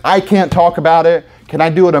dealing with, I can't talk about it. Can I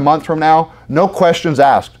do it a month from now? No questions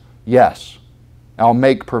asked. Yes, I'll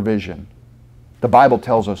make provision. The Bible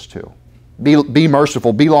tells us to. Be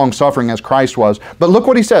merciful, be long-suffering as Christ was. But look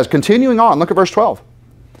what he says, continuing on, look at verse 12.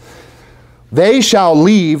 They shall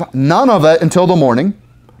leave none of it until the morning,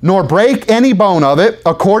 nor break any bone of it.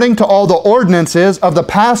 According to all the ordinances of the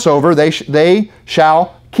Passover, they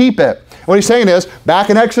shall keep it. What he's saying is, back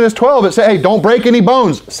in Exodus 12, it said, hey, don't break any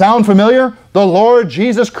bones. Sound familiar? The Lord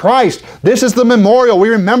Jesus Christ. This is the memorial. We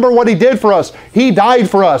remember what he did for us. He died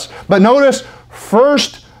for us. But notice,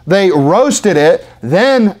 first they roasted it,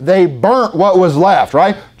 then they burnt what was left,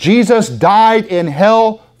 right? Jesus died in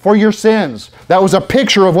hell for your sins. That was a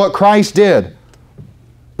picture of what Christ did.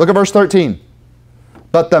 Look at verse 13.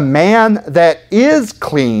 But the man that is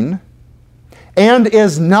clean and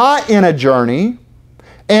is not in a journey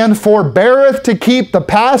and forbeareth to keep the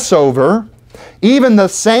Passover, even the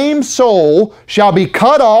same soul shall be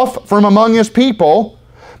cut off from among his people,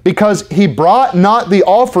 because he brought not the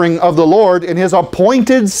offering of the Lord in his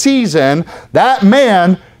appointed season. That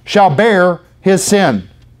man shall bear his sin.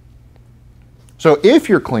 So if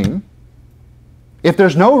you're clean, if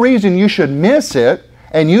there's no reason you should miss it,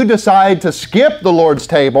 and you decide to skip the Lord's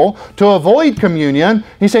table to avoid communion,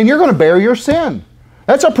 he's saying you're going to bear your sin.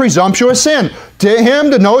 That's a presumptuous sin. To him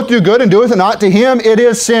to know it to do good and doeth it not, to him it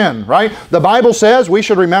is sin, right? The Bible says we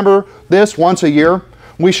should remember this once a year.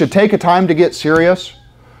 We should take a time to get serious.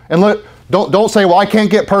 And look, don't say, well, I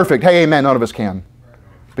can't get perfect. Hey, amen, none of us can.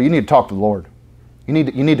 But you need to talk to the Lord. You need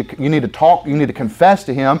to talk, you need to confess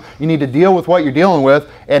to him. You need to deal with what you're dealing with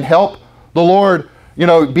and help the Lord, you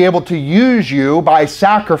know, be able to use you by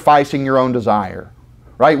sacrificing your own desire.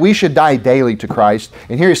 Right? We should die daily to Christ.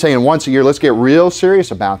 And here he's saying once a year, let's get real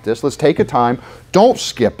serious about this. Let's take a time. Don't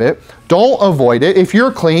skip it. Don't avoid it. If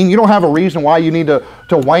you're clean, you don't have a reason why you need to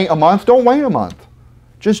wait a month. Don't wait a month.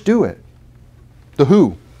 Just do it. The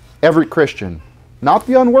who? Every Christian. Not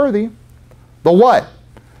the unworthy. The what?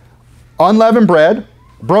 Unleavened bread,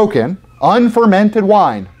 broken, unfermented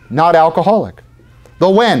wine, not alcoholic. The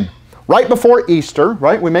when? Right before Easter,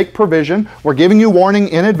 right? We make provision. We're giving you warning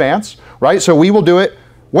in advance, right? So we will do it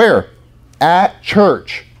where? At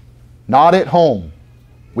church, not at home.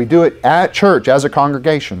 We do it at church as a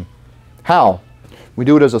congregation. How? We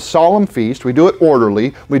do it as a solemn feast. We do it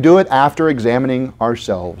orderly. We do it after examining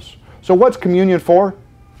ourselves. So what's communion for?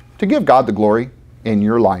 To give God the glory in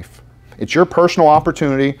your life. It's your personal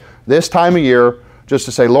opportunity this time of year just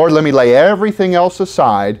to say, Lord, let me lay everything else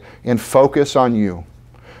aside and focus on you.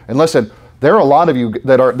 And listen, there are a lot of you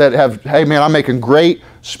that have, hey man, I'm making great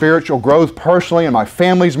spiritual growth personally and my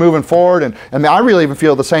family's moving forward, and I really even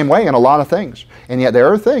feel the same way in a lot of things. And yet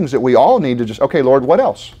there are things that we all need to just, okay, Lord, what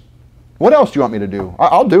else? What else do you want me to do?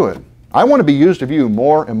 I'll do it. I want to be used of you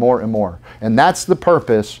more and more and more. And that's the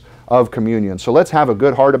purpose of communion. So let's have a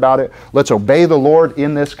good heart about it. Let's obey the Lord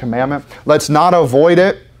in this commandment. Let's not avoid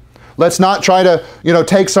it. Let's not try to,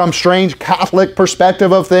 take some strange Catholic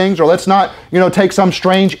perspective of things, or let's not, take some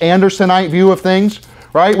strange Andersonite view of things,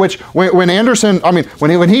 right? Which, when Anderson,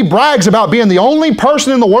 when he brags about being the only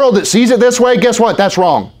person in the world that sees it this way, guess what? That's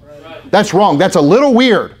wrong. That's wrong. That's a little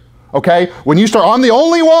weird, okay? When you start, I'm the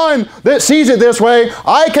only one that sees it this way.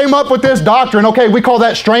 I came up with this doctrine. Okay, we call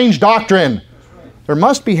that strange doctrine. There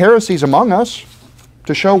must be heresies among us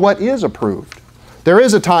to show what is approved. There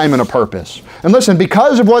is a time and a purpose. And listen,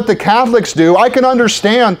 because of what the Catholics do, I can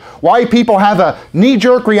understand why people have a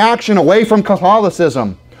knee-jerk reaction away from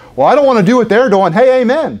Catholicism. Well, I don't want to do what they're doing. Hey,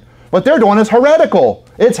 amen. What they're doing is heretical.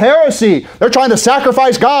 It's heresy. They're trying to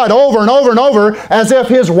sacrifice God over and over and over as if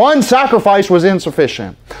his one sacrifice was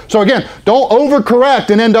insufficient. So again, don't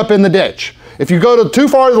overcorrect and end up in the ditch. If you go too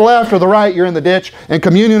far to the left or the right, you're in the ditch. And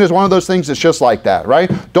communion is one of those things that's just like that,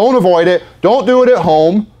 right? Don't avoid it. Don't do it at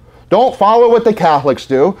home. Don't follow what the Catholics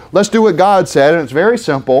do. Let's do what God said, and it's very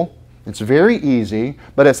simple. It's very easy,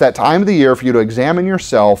 but it's that time of the year for you to examine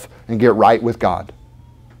yourself and get right with God.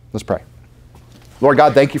 Let's pray. Lord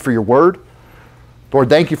God, thank you for your word. Lord,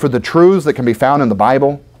 thank you for the truths that can be found in the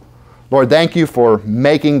Bible. Lord, thank you for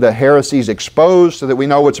making the heresies exposed so that we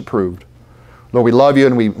know what's approved. Lord, we love you,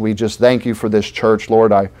 and we just thank you for this church.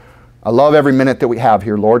 Lord, I love every minute that we have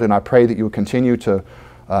here, Lord, and I pray that you will continue to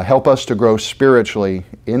help us to grow spiritually,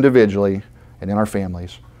 individually, and in our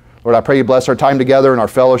families. Lord, I pray you bless our time together and our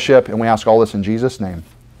fellowship, and we ask all this in Jesus' name.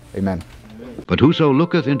 Amen. But whoso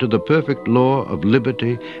looketh into the perfect law of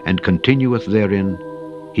liberty and continueth therein,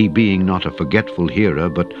 he being not a forgetful hearer,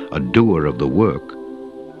 but a doer of the work,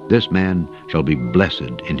 this man shall be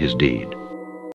blessed in his deed.